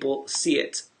would people see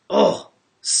it? Oh,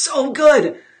 so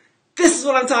good. This is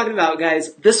what I'm talking about,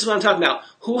 guys. This is what I'm talking about.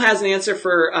 Who has an answer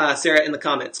for Sarah in the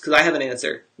comments? Because I have an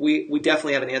answer. We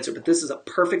definitely have an answer, but this is a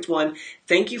perfect one.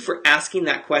 Thank you for asking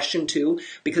that question too,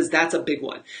 because that's a big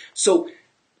one. So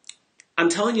I'm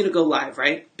telling you to go live,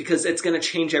 right? Because it's going to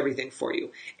change everything for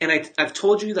you. And I've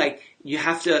told you, like, you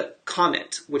have to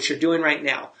comment, which you're doing right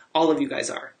now. All of you guys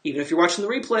are. Even if you're watching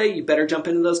the replay, you better jump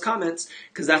into those comments,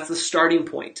 because that's the starting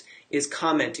point, is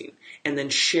commenting and then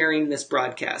sharing this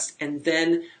broadcast and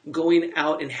then going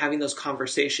out and having those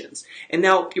conversations. And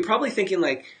now you're probably thinking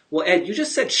like, well, Ed, you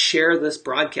just said share this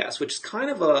broadcast, which is kind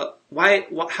of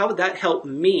how would that help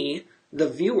me, the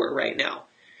viewer, right now?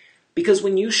 Because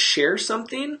when you share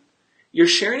something, you're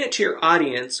sharing it to your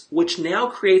audience, which now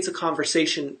creates a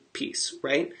conversation piece,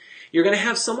 right? You're going to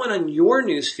have someone on your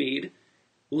newsfeed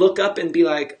look up and be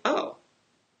like, oh,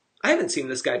 I haven't seen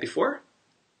this guy before.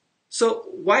 So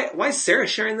why is Sarah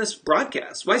sharing this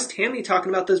broadcast? Why is Tammy talking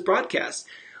about this broadcast?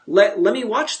 Let me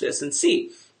watch this and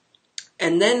see.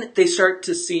 And then they start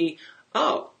to see,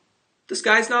 oh, this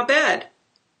guy's not bad.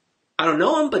 I don't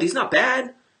know him, but he's not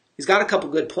bad. He's got a couple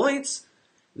good points.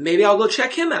 Maybe I'll go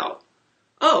check him out.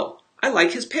 Oh, I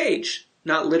like his page.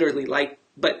 Not literally like,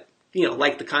 but,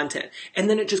 like the content. And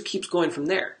then it just keeps going from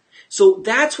there. So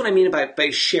that's what I mean by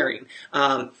sharing.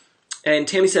 And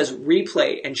Tammy says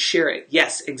replay and share it.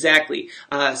 Yes, exactly.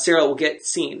 Sarah will get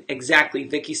seen. Exactly.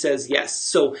 Vicky says yes.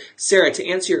 So Sarah, to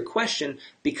answer your question,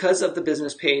 because of the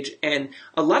business page, and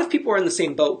a lot of people are in the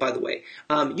same boat, by the way.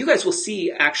 You guys will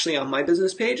see actually on my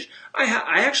business page, I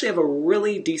actually have a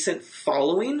really decent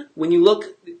following. When you look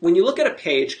at a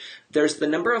page, there's the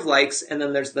number of likes and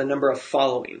then there's the number of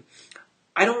following.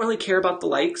 I don't really care about the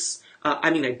likes.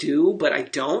 I do, but I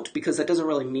don't, because that doesn't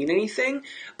really mean anything.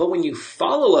 But when you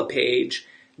follow a page,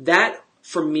 that,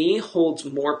 for me, holds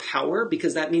more power,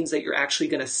 because that means that you're actually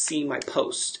going to see my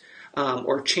post.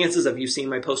 Or chances of you seeing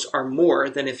my post are more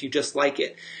than if you just like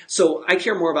it. So I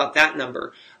care more about that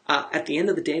number. At the end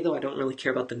of the day, though, I don't really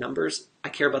care about the numbers. I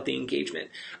care about the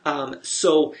engagement.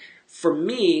 So for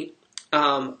me,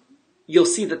 you'll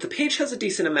see that the page has a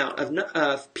decent amount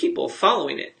of people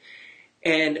following it.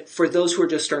 And for those who are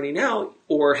just starting out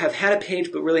or have had a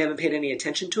page but really haven't paid any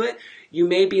attention to it, you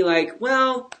may be like,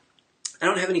 well, I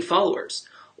don't have any followers,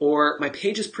 or my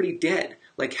page is pretty dead.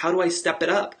 Like, how do I step it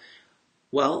up?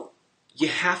 Well, you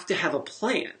have to have a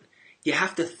plan. You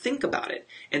have to think about it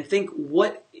and think,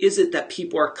 what is it that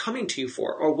people are coming to you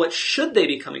for, or what should they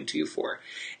be coming to you for?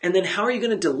 And then how are you going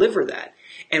to deliver that?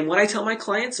 And what I tell my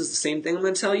clients is the same thing I'm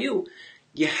going to tell you.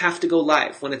 You have to go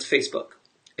live when it's Facebook.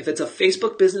 If it's a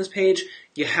Facebook business page,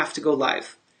 you have to go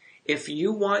live. If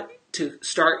you want to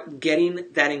start getting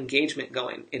that engagement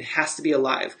going, it has to be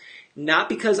alive. Not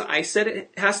because I said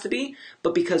it has to be,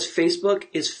 but because Facebook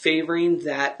is favoring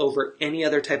that over any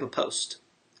other type of post.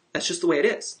 That's just the way it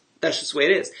is. That's just the way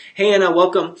it is. Hey, Anna,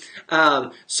 welcome.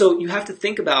 So you have to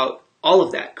think about all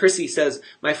of that. Chrissy says,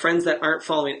 my friends that aren't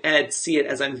following Ed see it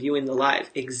as I'm viewing the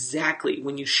live. Exactly.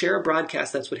 When you share a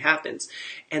broadcast, that's what happens.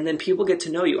 And then people get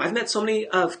to know you. I've met so many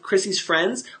of Chrissy's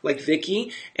friends, like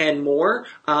Vicky and more,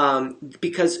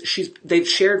 because they've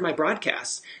shared my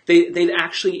broadcasts. They've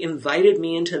actually invited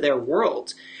me into their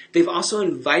world. They've also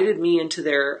invited me into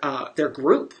their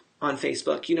group on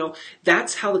Facebook. You know,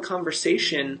 that's how the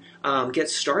conversation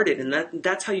gets started, and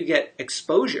that's how you get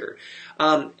exposure.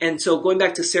 And so going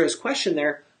back to Sarah's question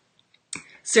there,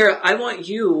 Sarah, I want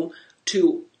you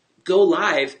to go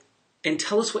live and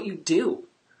tell us what you do.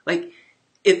 Like,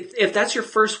 if that's your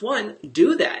first one,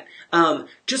 do that.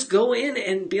 Just go in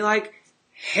and be like,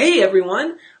 hey,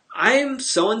 everyone, I'm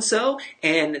so-and-so,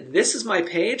 and this is my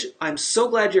page. I'm so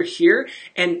glad you're here.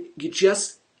 And you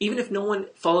just, even if no one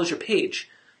follows your page,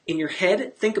 in your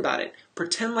head, think about it.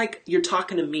 Pretend like you're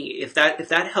talking to me, if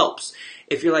that helps.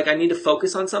 If you're like, I need to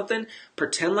focus on something,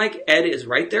 pretend like Ed is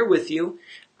right there with you.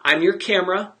 I'm your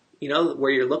camera, you know,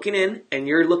 where you're looking in, and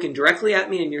you're looking directly at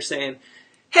me, and you're saying,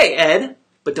 hey, Ed,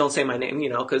 but don't say my name, you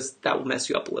know, because that will mess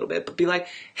you up a little bit. But be like,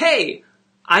 hey,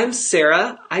 I'm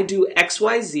Sarah. I do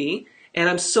XYZ, and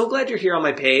I'm so glad you're here on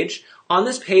my page. On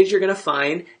this page, you're going to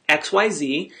find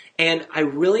XYZ, and I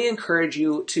really encourage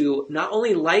you to not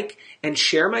only like and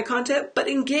share my content, but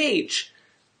engage.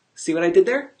 See what I did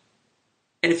there?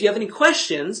 And if you have any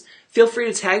questions, feel free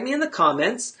to tag me in the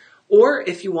comments, or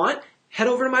if you want, head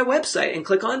over to my website and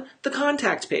click on the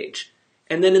contact page.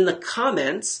 And then in the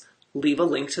comments, leave a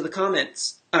link to the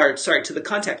to the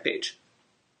contact page.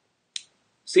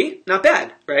 See? Not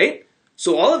bad, right?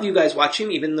 So all of you guys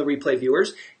watching, even the replay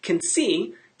viewers, can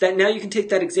see that now you can take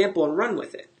that example and run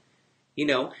with it. You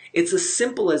know, it's as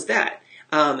simple as that.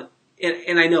 And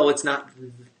I know it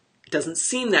doesn't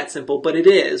seem that simple, but it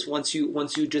is once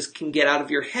you just can get out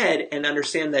of your head and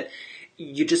understand that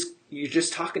you're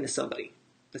just talking to somebody.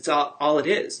 That's all it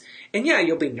is. And yeah,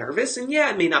 you'll be nervous, and yeah,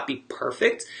 it may not be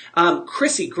perfect.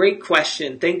 Chrissy, great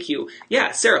question. Thank you.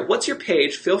 Yeah, Sarah, what's your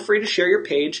page? Feel free to share your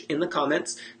page in the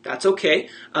comments. That's okay.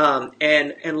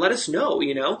 And let us know,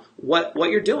 you know, what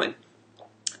you're doing.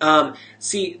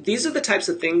 See, these are the types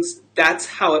of things, that's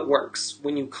how it works.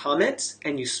 When you comment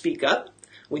and you speak up,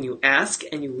 when you ask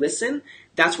and you listen,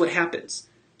 that's what happens.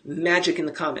 Magic in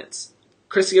the comments.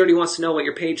 Chrissy already wants to know what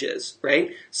your page is,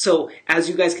 right? So as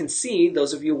you guys can see,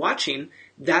 those of you watching,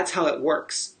 that's how it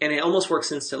works. And it almost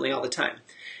works instantly all the time.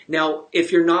 Now,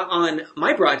 if you're not on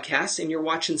my broadcast and you're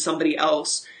watching somebody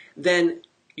else, then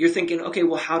you're thinking, okay,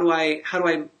 well, how do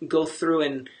I go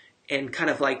through and kind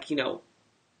of like, you know,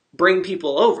 bring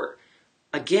people over?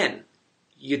 Again,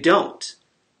 you don't.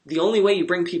 The only way you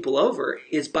bring people over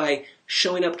is by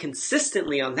showing up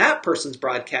consistently on that person's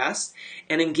broadcast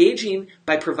and engaging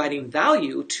by providing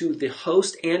value to the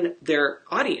host and their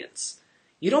audience.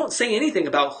 You don't say anything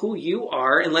about who you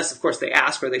are, unless, of course, they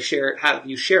ask or they have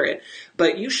you share it.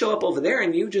 But you show up over there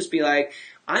and you just be like,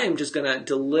 I am just going to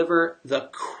deliver the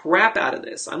crap out of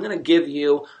this. I'm going to give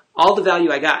you all the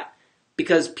value I got.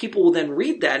 Because people will then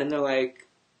read that and they're like,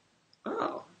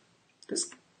 oh,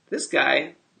 this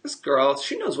guy, this girl,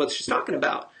 she knows what she's talking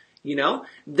about, you know?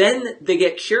 Then they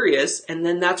get curious, and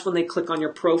then that's when they click on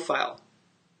your profile.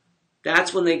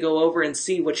 That's when they go over and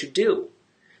see what you do.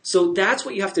 So that's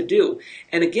what you have to do.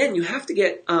 And again, you have to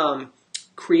get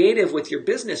creative with your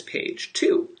business page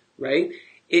too, right?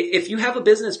 If you have a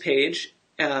business page,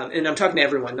 and I'm talking to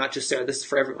everyone, not just Sarah, this is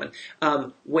for everyone.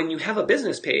 When you have a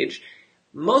business page,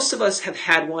 most of us have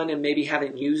had one and maybe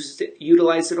haven't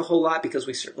utilized it a whole lot because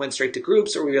we went straight to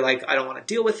groups, or we were like, I don't want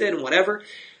to deal with it and whatever.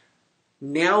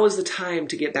 Now is the time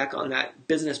to get back on that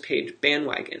business page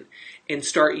bandwagon and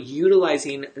start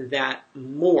utilizing that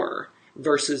more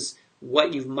versus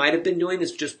what you might have been doing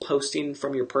is just posting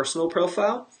from your personal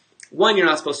profile. One, you're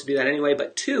not supposed to do that anyway,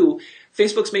 but two,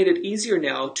 Facebook's made it easier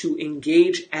now to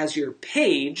engage as your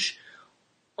page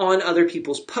on other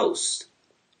people's posts.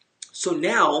 So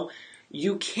now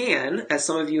you can, as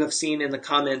some of you have seen in the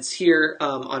comments here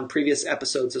on previous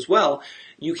episodes as well,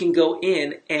 you can go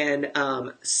in and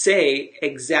say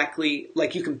exactly,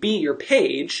 like you can be your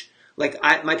page. Like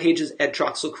my page is Ed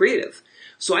Troxel Creative.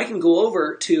 So I can go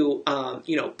over to,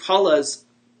 Paula's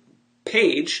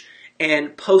page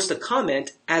and post a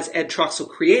comment as Ed Troxel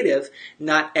Creative,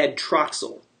 not Ed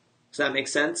Troxel. Does that make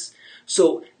sense?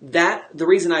 So the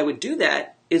reason I would do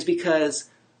that is because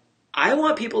I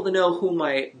want people to know who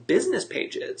my business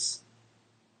page is.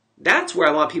 That's where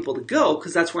I want people to go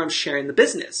because that's where I'm sharing the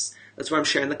business. That's where I'm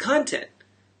sharing the content.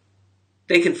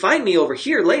 They can find me over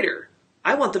here later.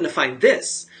 I want them to find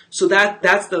this. So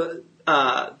that's the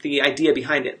idea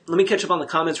behind it. Let me catch up on the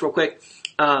comments real quick.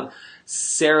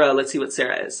 Sarah, let's see what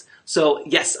Sarah is. So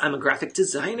yes, I'm a graphic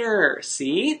designer.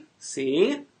 See?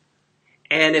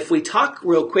 And if we talk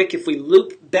real quick, if we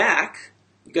loop back,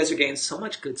 you guys are getting so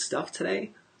much good stuff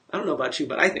today. I don't know about you,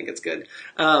 but I think it's good.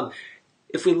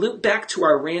 If we loop back to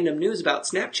our random news about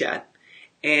Snapchat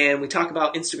and we talk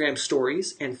about Instagram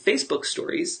stories and Facebook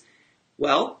stories,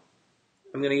 well,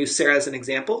 I'm going to use Sarah as an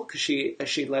example because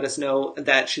she let us know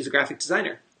that she's a graphic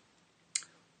designer.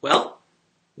 Well,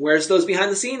 where's those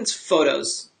behind the scenes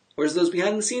photos? Where's those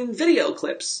behind the scenes video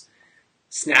clips?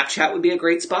 Snapchat would be a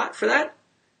great spot for that.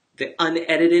 The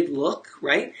unedited look,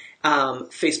 right?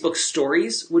 Facebook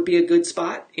stories would be a good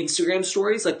spot. Instagram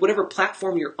stories, like whatever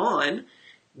platform you're on,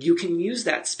 you can use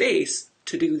that space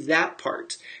to do that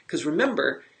part. Because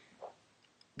remember,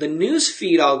 the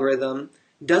newsfeed algorithm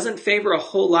doesn't favor a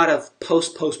whole lot of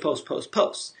post.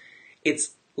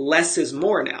 It's less is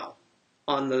more now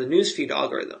on the newsfeed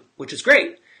algorithm, which is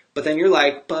great. But then you're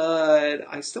like, but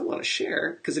I still want to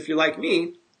share. Because if you're like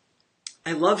me,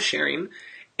 I love sharing.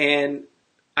 And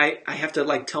I have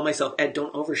to tell myself, Ed,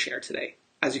 don't overshare today.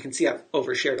 As you can see, I've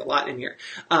overshared a lot in here.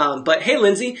 But hey,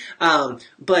 Lindsay,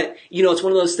 but it's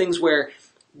one of those things where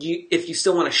if you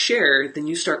still want to share, then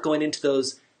you start going into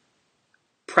those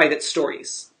private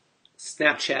stories,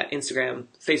 Snapchat, Instagram,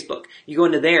 Facebook. You go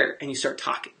into there and you start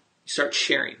talking, you start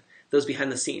sharing those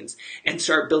behind the scenes and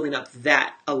start building up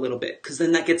that a little bit. Cause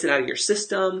then that gets it out of your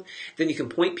system. Then you can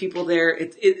point people there.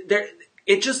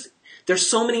 There's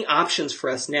so many options for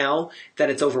us now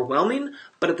that it's overwhelming,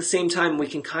 but at the same time, we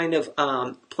can kind of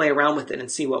play around with it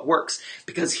and see what works.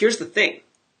 Because here's the thing.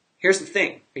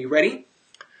 Are you ready?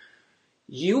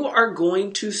 You are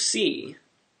going to see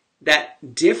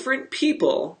that different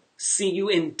people see you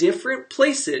in different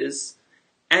places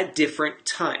at different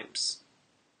times.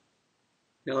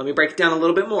 Now, let me break it down a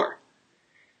little bit more.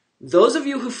 Those of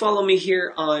you who follow me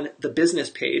here on the business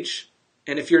page,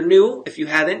 and if you're new, if you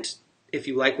haven't, if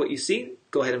you like what you see,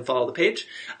 go ahead and follow the page.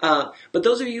 But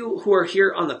those of you who are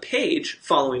here on the page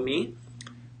following me,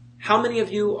 how many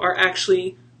of you are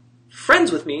actually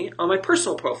friends with me on my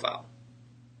personal profile?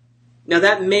 Now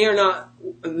that may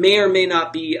or may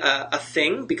not be a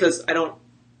thing because I don't,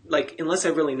 unless I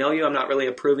really know you, I'm not really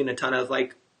approving a ton of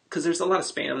because there's a lot of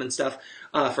spam and stuff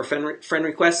for friend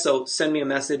requests. So send me a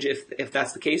message if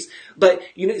that's the case. But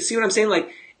see what I'm saying?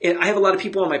 I have a lot of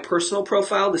people on my personal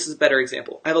profile. This is a better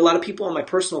example. I have a lot of people on my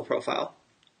personal profile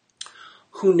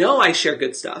who know I share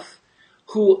good stuff,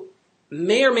 who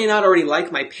may or may not already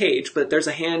like my page, but there's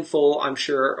a handful, I'm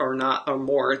sure, or not, or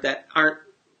more that aren't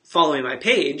following my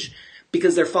page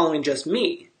because they're following just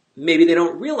me. Maybe they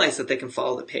don't realize that they can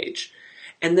follow the page.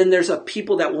 And then there's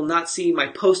people that will not see my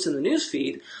post in the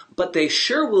newsfeed, but they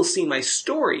sure will see my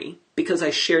story because I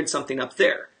shared something up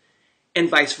there, and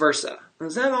vice versa.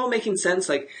 Is that all making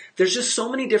sense? There's just so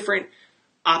many different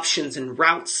options and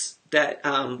routes that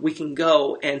we can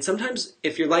go. And sometimes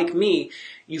if you're like me,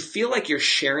 you feel like you're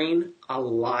sharing a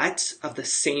lot of the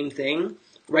same thing,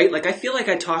 right? I feel like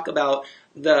I talk about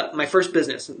my first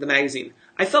business, the magazine.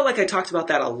 I felt like I talked about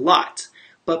that a lot,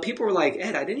 but people were like,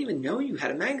 Ed, I didn't even know you had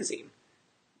a magazine.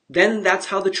 Then that's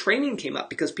how the training came up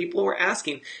because people were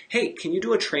asking, hey, can you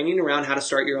do a training around how to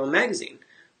start your own magazine?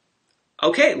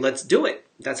 Okay, let's do it.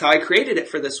 That's how I created it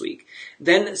for this week.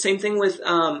 Then same thing with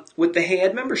the Hey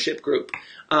Ed membership group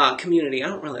community. I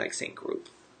don't really like saying group.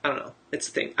 I don't know. It's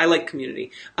a thing. I like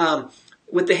community.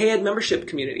 With the Hey Ed membership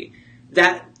community,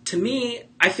 that to me,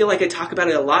 I feel like I talk about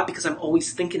it a lot because I'm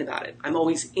always thinking about it. I'm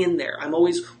always in there. I'm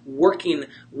always working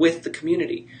with the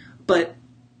community. But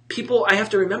I have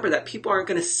to remember that people aren't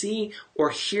going to see or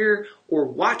hear or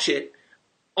watch it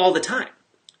all the time.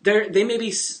 They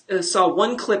maybe saw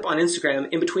one clip on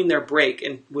Instagram in between their break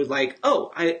and were like,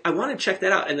 oh, I want to check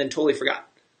that out, and then totally forgot,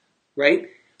 right?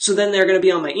 So then they're going to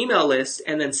be on my email list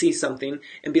and then see something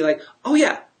and be like, oh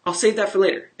yeah, I'll save that for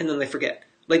later, and then they forget.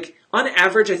 Like on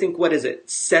average, I think, what is it?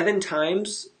 7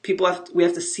 times we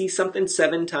have to see something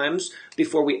 7 times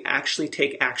before we actually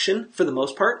take action for the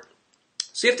most part.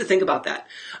 So you have to think about that.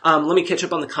 Let me catch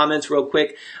up on the comments real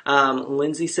quick.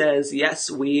 Lindsay says, yes,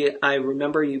 I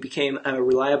remember you became a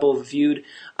reliable viewed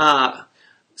to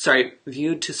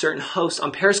certain hosts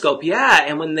on Periscope. Yeah,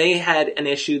 and when they had an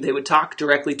issue, they would talk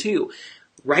directly to you.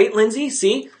 Right, Lindsay?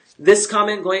 See? This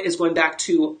comment is going back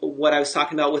to what I was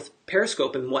talking about with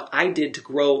Periscope and what I did to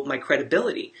grow my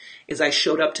credibility is I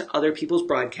showed up to other people's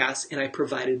broadcasts and I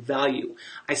provided value.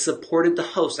 I supported the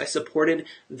host. I supported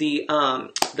the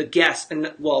guests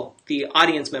and, well, the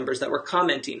audience members that were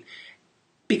commenting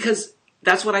because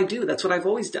that's what I do. That's what I've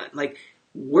always done. Like,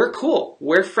 we're cool.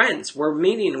 We're friends. We're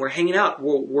meeting. We're hanging out.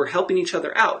 We're helping each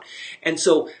other out. And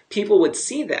so people would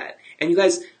see that. And you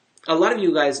guys, a lot of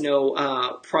you guys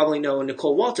probably know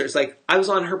Nicole Walters. Like, I was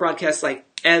on her broadcast, like,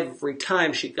 every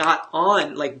time she got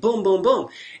on, like, boom, boom, boom.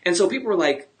 And so people were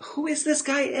like, who is this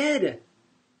guy, Ed?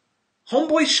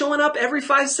 Homeboy's showing up every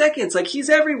 5 seconds. Like, he's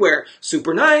everywhere.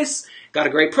 Super nice. Got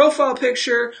a great profile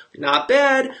picture. Not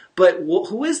bad. But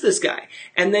who is this guy?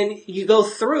 And then you go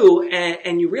through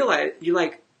and you realize, you're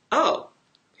like, oh,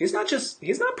 he's not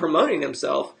promoting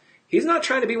himself. He's not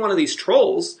trying to be one of these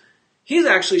trolls. He's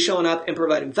actually showing up and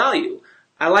providing value.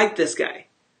 I like this guy.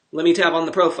 Let me tap on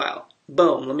the profile.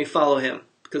 Boom, let me follow him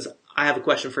because I have a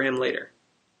question for him later.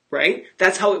 Right?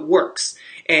 That's how it works.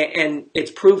 And it's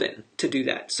proven to do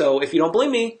that. So if you don't believe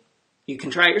me, you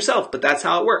can try it yourself, but that's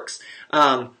how it works.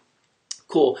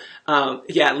 Cool.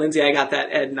 Yeah, Lindsay, I got that,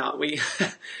 Ed, not we.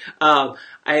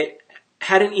 I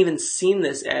hadn't even seen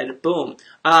this, Ed. Boom.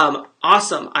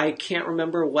 Awesome. I can't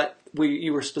remember what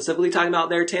you were specifically talking about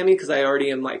there, Tammy, because I already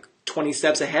am like 20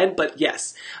 steps ahead, but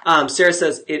yes. Sarah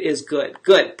says it is good.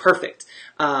 Good. Perfect.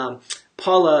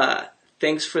 Paula,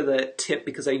 thanks for the tip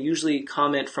because I usually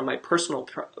comment from my personal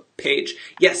page.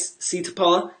 Yes. See, to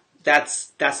Paula,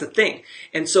 that's the thing.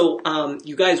 And so,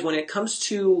 you guys, when it comes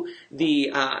to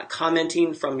the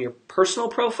commenting from your personal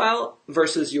profile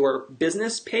versus your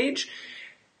business page,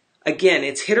 again,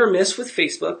 it's hit or miss with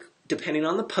Facebook, depending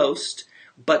on the post,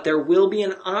 but there will be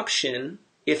an option,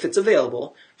 if it's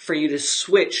available, for you to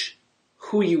switch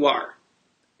who you are.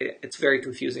 It's very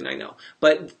confusing, I know.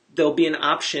 But there'll be an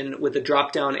option with a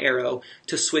drop-down arrow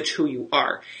to switch who you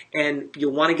are. And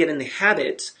you'll want to get in the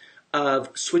habit of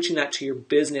switching that to your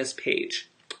business page.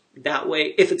 That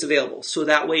way, if it's available. So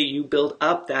that way you build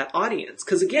up that audience.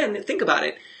 Because again, think about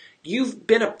it. You've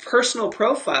been a personal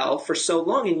profile for so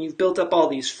long and you've built up all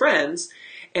these friends.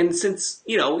 And since,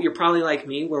 you're probably like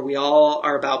me where we all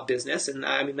are about business. And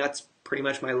I mean, that's pretty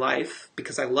much my life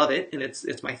because I love it and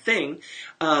it's my thing.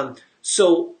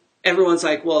 So everyone's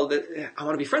like, well, I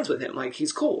want to be friends with him. Like,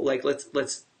 he's cool. Like,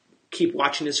 let's keep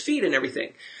watching his feed and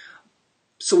everything.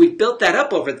 So we built that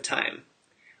up over the time.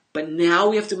 But now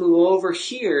we have to move over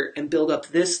here and build up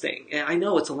this thing. And I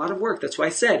know it's a lot of work. That's why I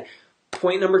said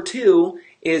point number 2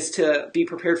 is to be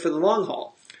prepared for the long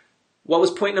haul. What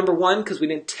was point number 1? Because we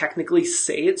didn't technically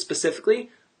say it specifically.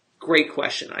 Great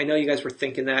question. I know you guys were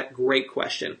thinking that. Great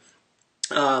question.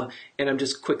 And I'm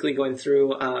just quickly going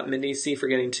through Mindy C for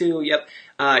getting 2. Yep.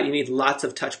 You need lots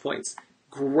of touch points.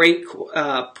 Great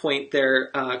point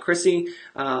there, Chrissy.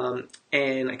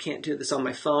 And I can't do this on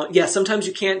my phone. Yeah, sometimes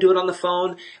you can't do it on the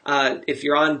phone. If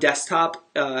you're on desktop,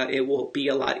 it will be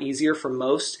a lot easier for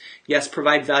most. Yes,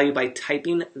 provide value by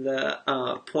typing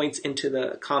the points into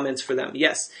the comments for them.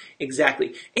 Yes,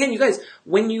 exactly. And you guys,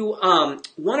 when you want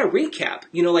to recap,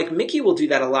 like Mickey will do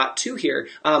that a lot too here.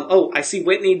 I see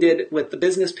Whitney did with the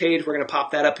business page. We're going to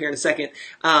pop that up here in a second.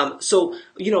 So,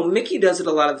 Mickey does it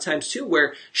a lot of the times too,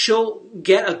 where she'll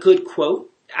get a good quote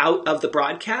out of the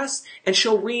broadcast and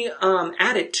she'll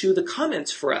add it to the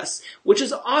comments for us, which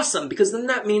is awesome because then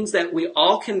that means that we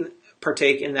all can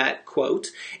partake in that quote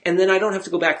and then I don't have to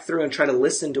go back through and try to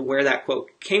listen to where that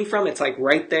quote came from. It's like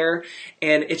right there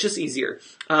and it's just easier.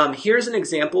 Here's an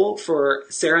example for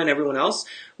Sarah and everyone else.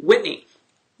 Whitney.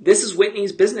 This is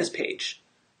Whitney's business page.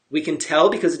 We can tell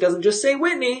because it doesn't just say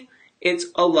Whitney. It's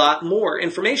a lot more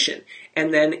information.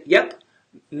 And then, yep,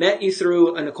 met you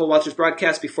through a Nicole Walters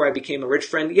broadcast before I became a rich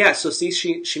friend. Yeah, so see,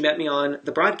 she met me on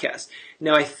the broadcast.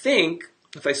 Now, I think,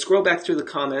 if I scroll back through the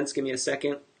comments, give me a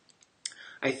second,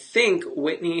 I think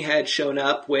Whitney had shown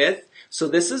up with, so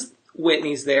this is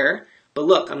Whitney's there, but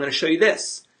look, I'm going to show you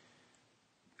this.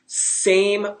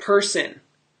 Same person.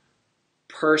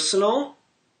 Personal,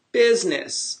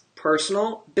 business.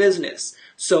 Personal, business.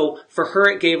 So for her,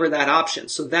 it gave her that option.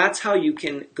 So that's how you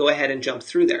can go ahead and jump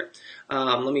through there.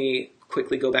 Let me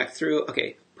quickly go back through.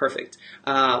 Okay, perfect.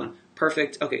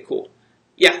 Perfect. Okay, cool.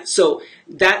 Yeah, so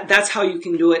that's how you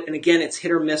can do it. And again, it's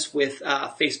hit or miss with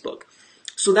Facebook.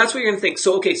 So that's what you're going to think.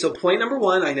 So, okay, so point number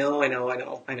one, I know.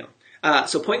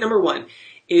 So point number one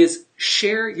is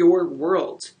share your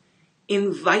world.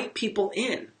 Invite people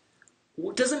in.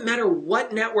 It doesn't matter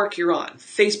what network you're on,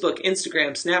 Facebook,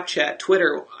 Instagram, Snapchat,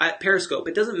 Twitter, Periscope,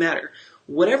 it doesn't matter.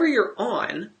 Whatever you're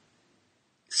on,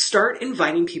 start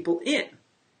inviting people in.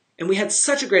 And we had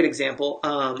such a great example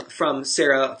from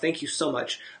Sarah, thank you so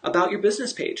much, about your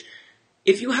business page.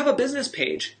 If you have a business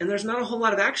page and there's not a whole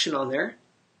lot of action on there,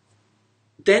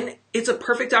 then it's a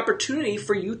perfect opportunity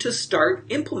for you to start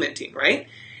implementing, right?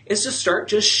 Is to start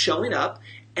just showing up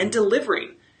and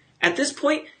delivering. At this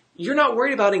point, you're not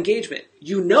worried about engagement.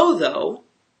 You know, though,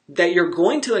 that you're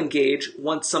going to engage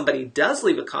once somebody does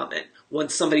leave a comment,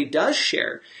 once somebody does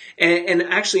share. And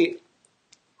actually,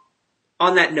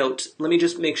 on that note, let me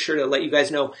just make sure to let you guys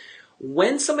know,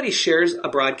 when somebody shares a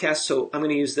broadcast, so I'm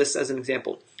going to use this as an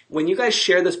example. When you guys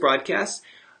share this broadcast,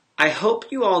 I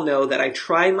hope you all know that I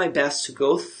try my best to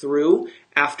go through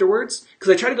afterwards,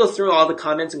 because I try to go through all the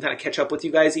comments and kind of catch up with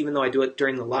you guys, even though I do it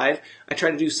during the live. I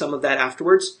try to do some of that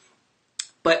afterwards.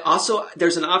 But also,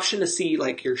 there's an option to see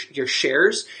like your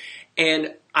shares,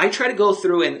 and I try to go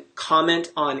through and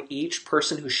comment on each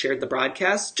person who shared the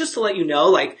broadcast, just to let you know,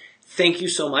 like, thank you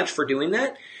so much for doing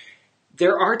that.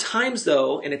 There are times,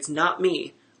 though, and it's not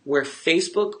me, where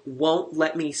Facebook won't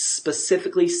let me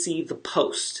specifically see the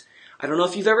post. I don't know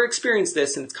if you've ever experienced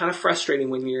this, and it's kind of frustrating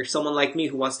when you're someone like me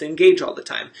who wants to engage all the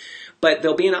time. But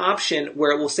there'll be an option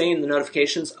where it will say in the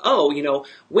notifications, oh,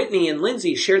 Whitney and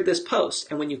Lindsay shared this post.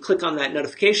 And when you click on that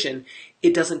notification,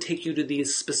 it doesn't take you to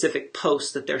these specific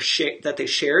posts that they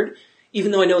shared.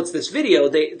 Even though I know it's this video,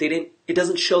 it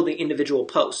doesn't show the individual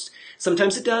post.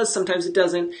 Sometimes it does, sometimes it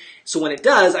doesn't. So when it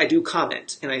does, I do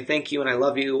comment, and I thank you and I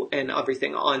love you and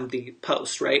everything on the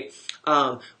post, right?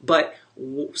 But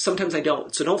sometimes I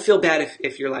don't. So don't feel bad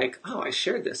if you're like, oh, I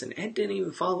shared this and Ed didn't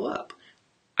even follow up.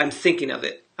 I'm thinking of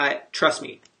it. Trust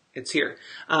me, it's here.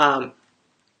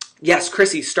 Yes,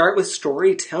 Chrissy, start with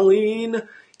storytelling.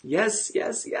 Yes.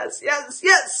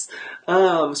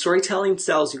 Storytelling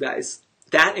sells, you guys.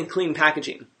 That and clean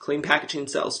packaging. Clean packaging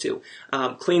sells too.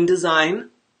 Clean design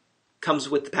comes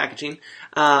with the packaging.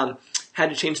 Had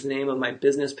to change the name of my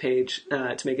business page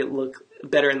to make it look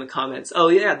better in the comments. Oh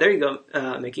yeah, there you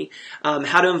go, Mickey.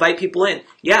 How to invite people in.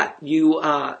 Yeah, you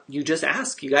just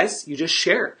ask, you guys. You just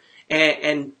share.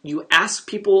 And you ask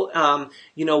people,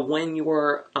 when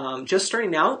you're just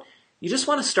starting out, you just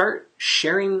want to start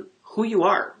sharing who you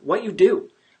are, what you do.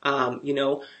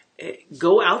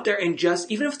 Go out there and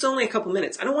just, even if it's only a couple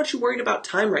minutes, I don't want you worried about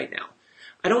time right now.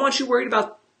 I don't want you worried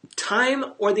about time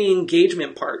or the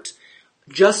engagement part.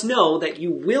 Just know that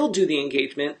you will do the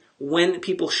engagement when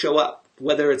people show up,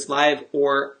 whether it's live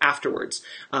or afterwards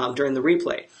during the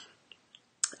replay.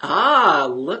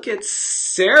 Look at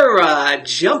Sarah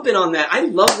jumping on that. I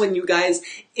love when you guys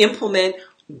implement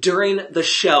during the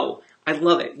show. I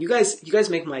love it. You guys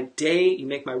make my day. You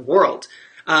make my world.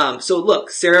 So look,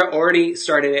 Sarah already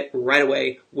started it right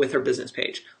away with her business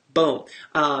page. Boom.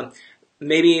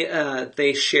 Maybe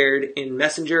they shared in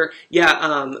Messenger.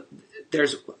 Yeah,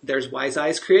 there's Wise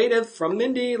Eyes Creative from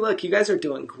Mindy. Look, you guys are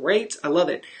doing great. I love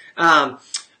it.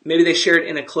 Maybe they shared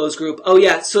in a closed group. Oh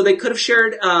yeah, so they could have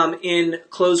shared in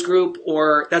closed group,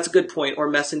 or that's a good point, or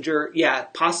Messenger. Yeah,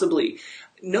 possibly.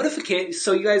 Notifications.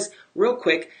 So you guys, real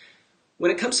quick,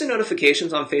 when it comes to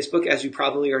notifications on Facebook, as you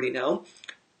probably already know,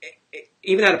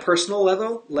 even at a personal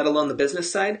level, let alone the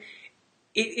business side,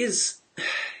 it's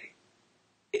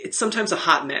sometimes a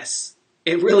hot mess.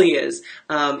 It really is.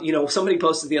 Somebody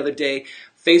posted the other day,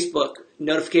 Facebook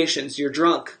notifications, you're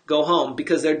drunk, go home,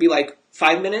 because there'd be like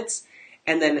 5 minutes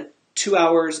and then 2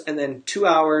 hours and then 2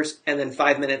 hours and then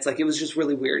 5 minutes. Like, it was just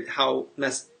really weird how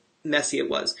messy it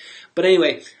was. But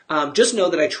anyway, just know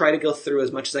that I try to go through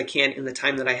as much as I can in the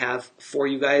time that I have for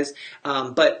you guys.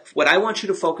 But what I want you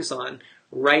to focus on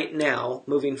right now,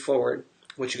 moving forward,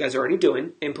 what you guys are already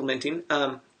doing, implementing,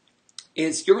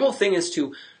 is your whole thing is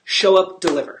to show up,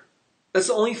 deliver. That's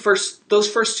the only those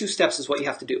first 2 steps is what you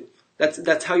have to do.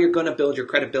 That's how you're going to build your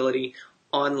credibility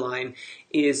online,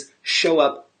 is show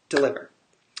up, deliver.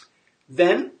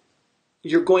 Then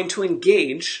you're going to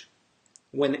engage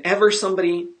whenever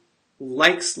somebody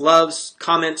likes, loves,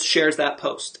 comments, shares that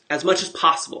post as much as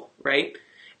possible, right?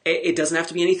 It doesn't have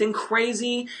to be anything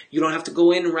crazy. You don't have to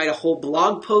go in and write a whole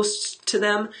blog post to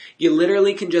them. You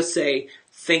literally can just say,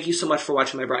 thank you so much for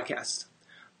watching my broadcast.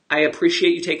 I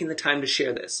appreciate you taking the time to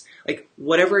share this. Like,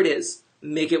 whatever it is,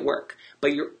 make it work.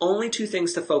 But your only 2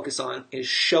 things to focus on is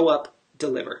show up,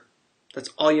 deliver. That's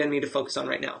all you need to focus on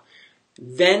right now.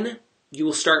 Then you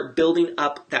will start building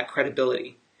up that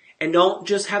credibility. And don't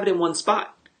just have it in one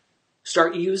spot.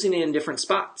 Start using it in different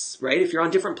spots, right? If you're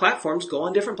on different platforms, go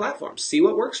on different platforms. See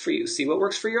what works for you. See what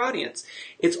works for your audience.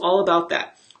 It's all about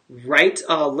that. Right?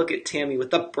 Look at Tammy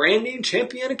with the Branding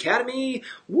Champion Academy.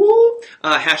 Woo!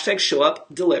 Hashtag show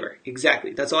up, deliver.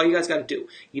 Exactly. That's all you guys got to do.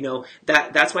 You know,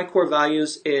 that's my core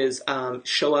values is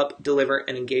show up, deliver,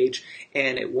 and engage.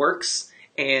 And it works.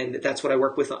 And that's what I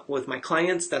work with my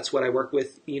clients. That's what I work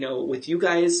with, you know, with you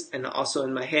guys and also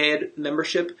in my head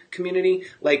membership community.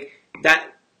 Like that.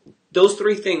 Those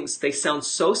three things, they sound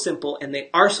so simple, and they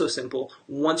are so simple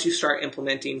once you start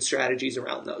implementing strategies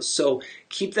around those. So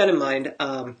keep that in mind.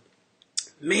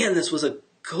 Man, this was a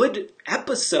good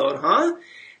episode, huh?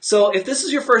 So if this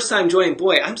is your first time joining,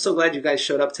 boy, I'm so glad you guys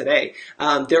showed up today.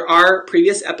 There are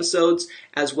previous episodes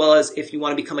as well as if you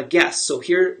want to become a guest. So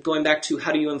here, going back to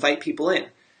how do you invite people in?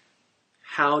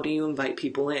 How do you invite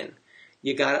people in?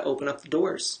 You got to open up the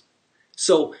doors.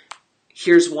 So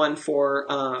here's one for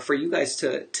you guys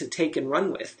to take and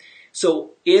run with.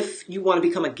 So if you want to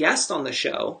become a guest on the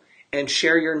show and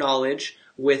share your knowledge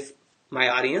with my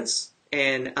audience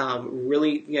and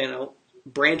really, you know,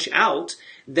 branch out,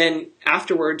 then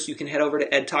afterwards you can head over to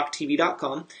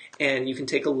edtalktv.com and you can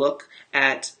take a look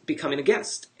at becoming a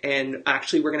guest. And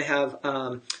actually we're going to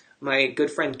have my good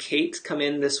friend Kate come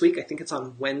in this week. I think it's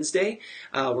on Wednesday.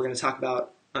 We're going to talk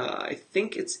about, I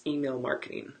think it's email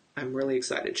marketing. I'm really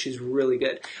excited. She's really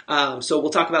good. So we'll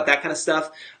talk about that kind of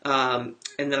stuff. And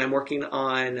then I'm working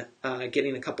on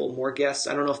getting a couple more guests.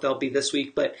 I don't know if they'll be this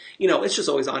week, but you know, it's just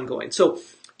always ongoing. So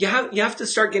you have to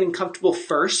start getting comfortable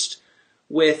first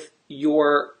with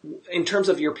in terms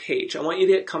of your page. I want you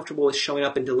to get comfortable with showing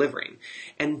up and delivering,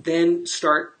 and then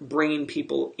start bringing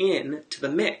people in to the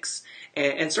mix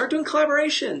and start doing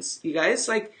collaborations. You guys,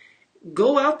 like,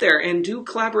 go out there and do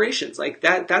collaborations like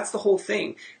that. That's the whole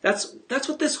thing. That's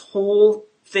what this whole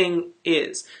thing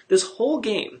is. This whole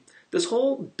game, this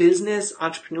whole business,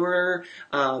 entrepreneur,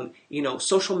 you know,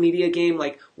 social media game,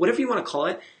 like whatever you want to call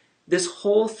it. This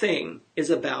whole thing is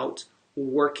about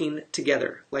working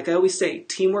together. Like I always say,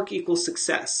 teamwork equals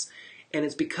success. And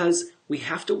it's because we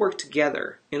have to work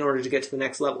together in order to get to the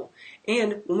next level.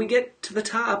 And when we get to the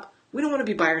top, we don't want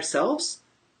to be by ourselves.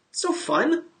 It's no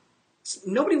fun.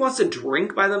 Nobody wants to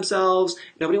drink by themselves.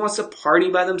 Nobody wants to party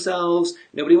by themselves.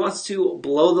 Nobody wants to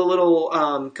blow the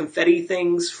little confetti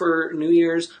things for New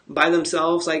Year's by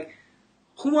themselves. Like,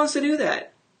 who wants to do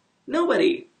that?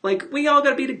 Nobody. Like, we all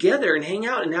got to be together and hang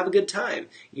out and have a good time,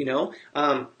 you know?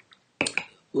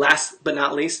 Last but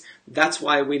not least, that's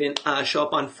why we didn't show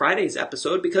up on Friday's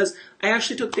episode, because I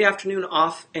actually took the afternoon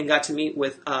off and got to meet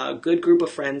with a good group of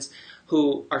friends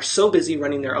who are so busy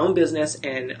running their own business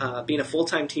and being a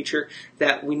full-time teacher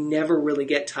that we never really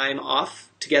get time off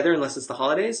together unless it's the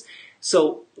holidays.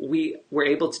 So we were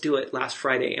able to do it last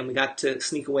Friday, and we got to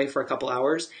sneak away for a couple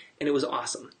hours, and it was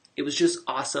awesome. It was just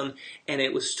awesome, and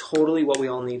it was totally what we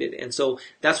all needed. And so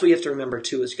that's what you have to remember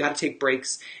too, is you got to take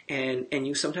breaks, and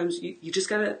you sometimes you just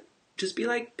got to just be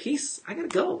like, peace, I got to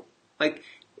go. Like,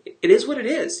 it is what it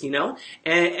is, you know,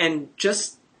 and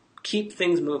just keep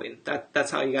things moving.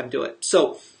 That's how you got to do it.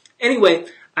 So anyway,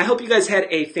 I hope you guys had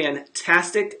a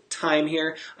fantastic time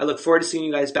here. I look forward to seeing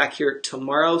you guys back here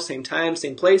tomorrow, same time,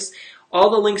 same place. All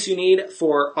the links you need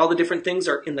for all the different things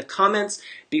are in the comments.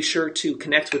 Be sure to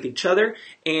connect with each other,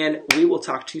 and we will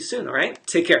talk to you soon, all right?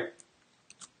 Take care.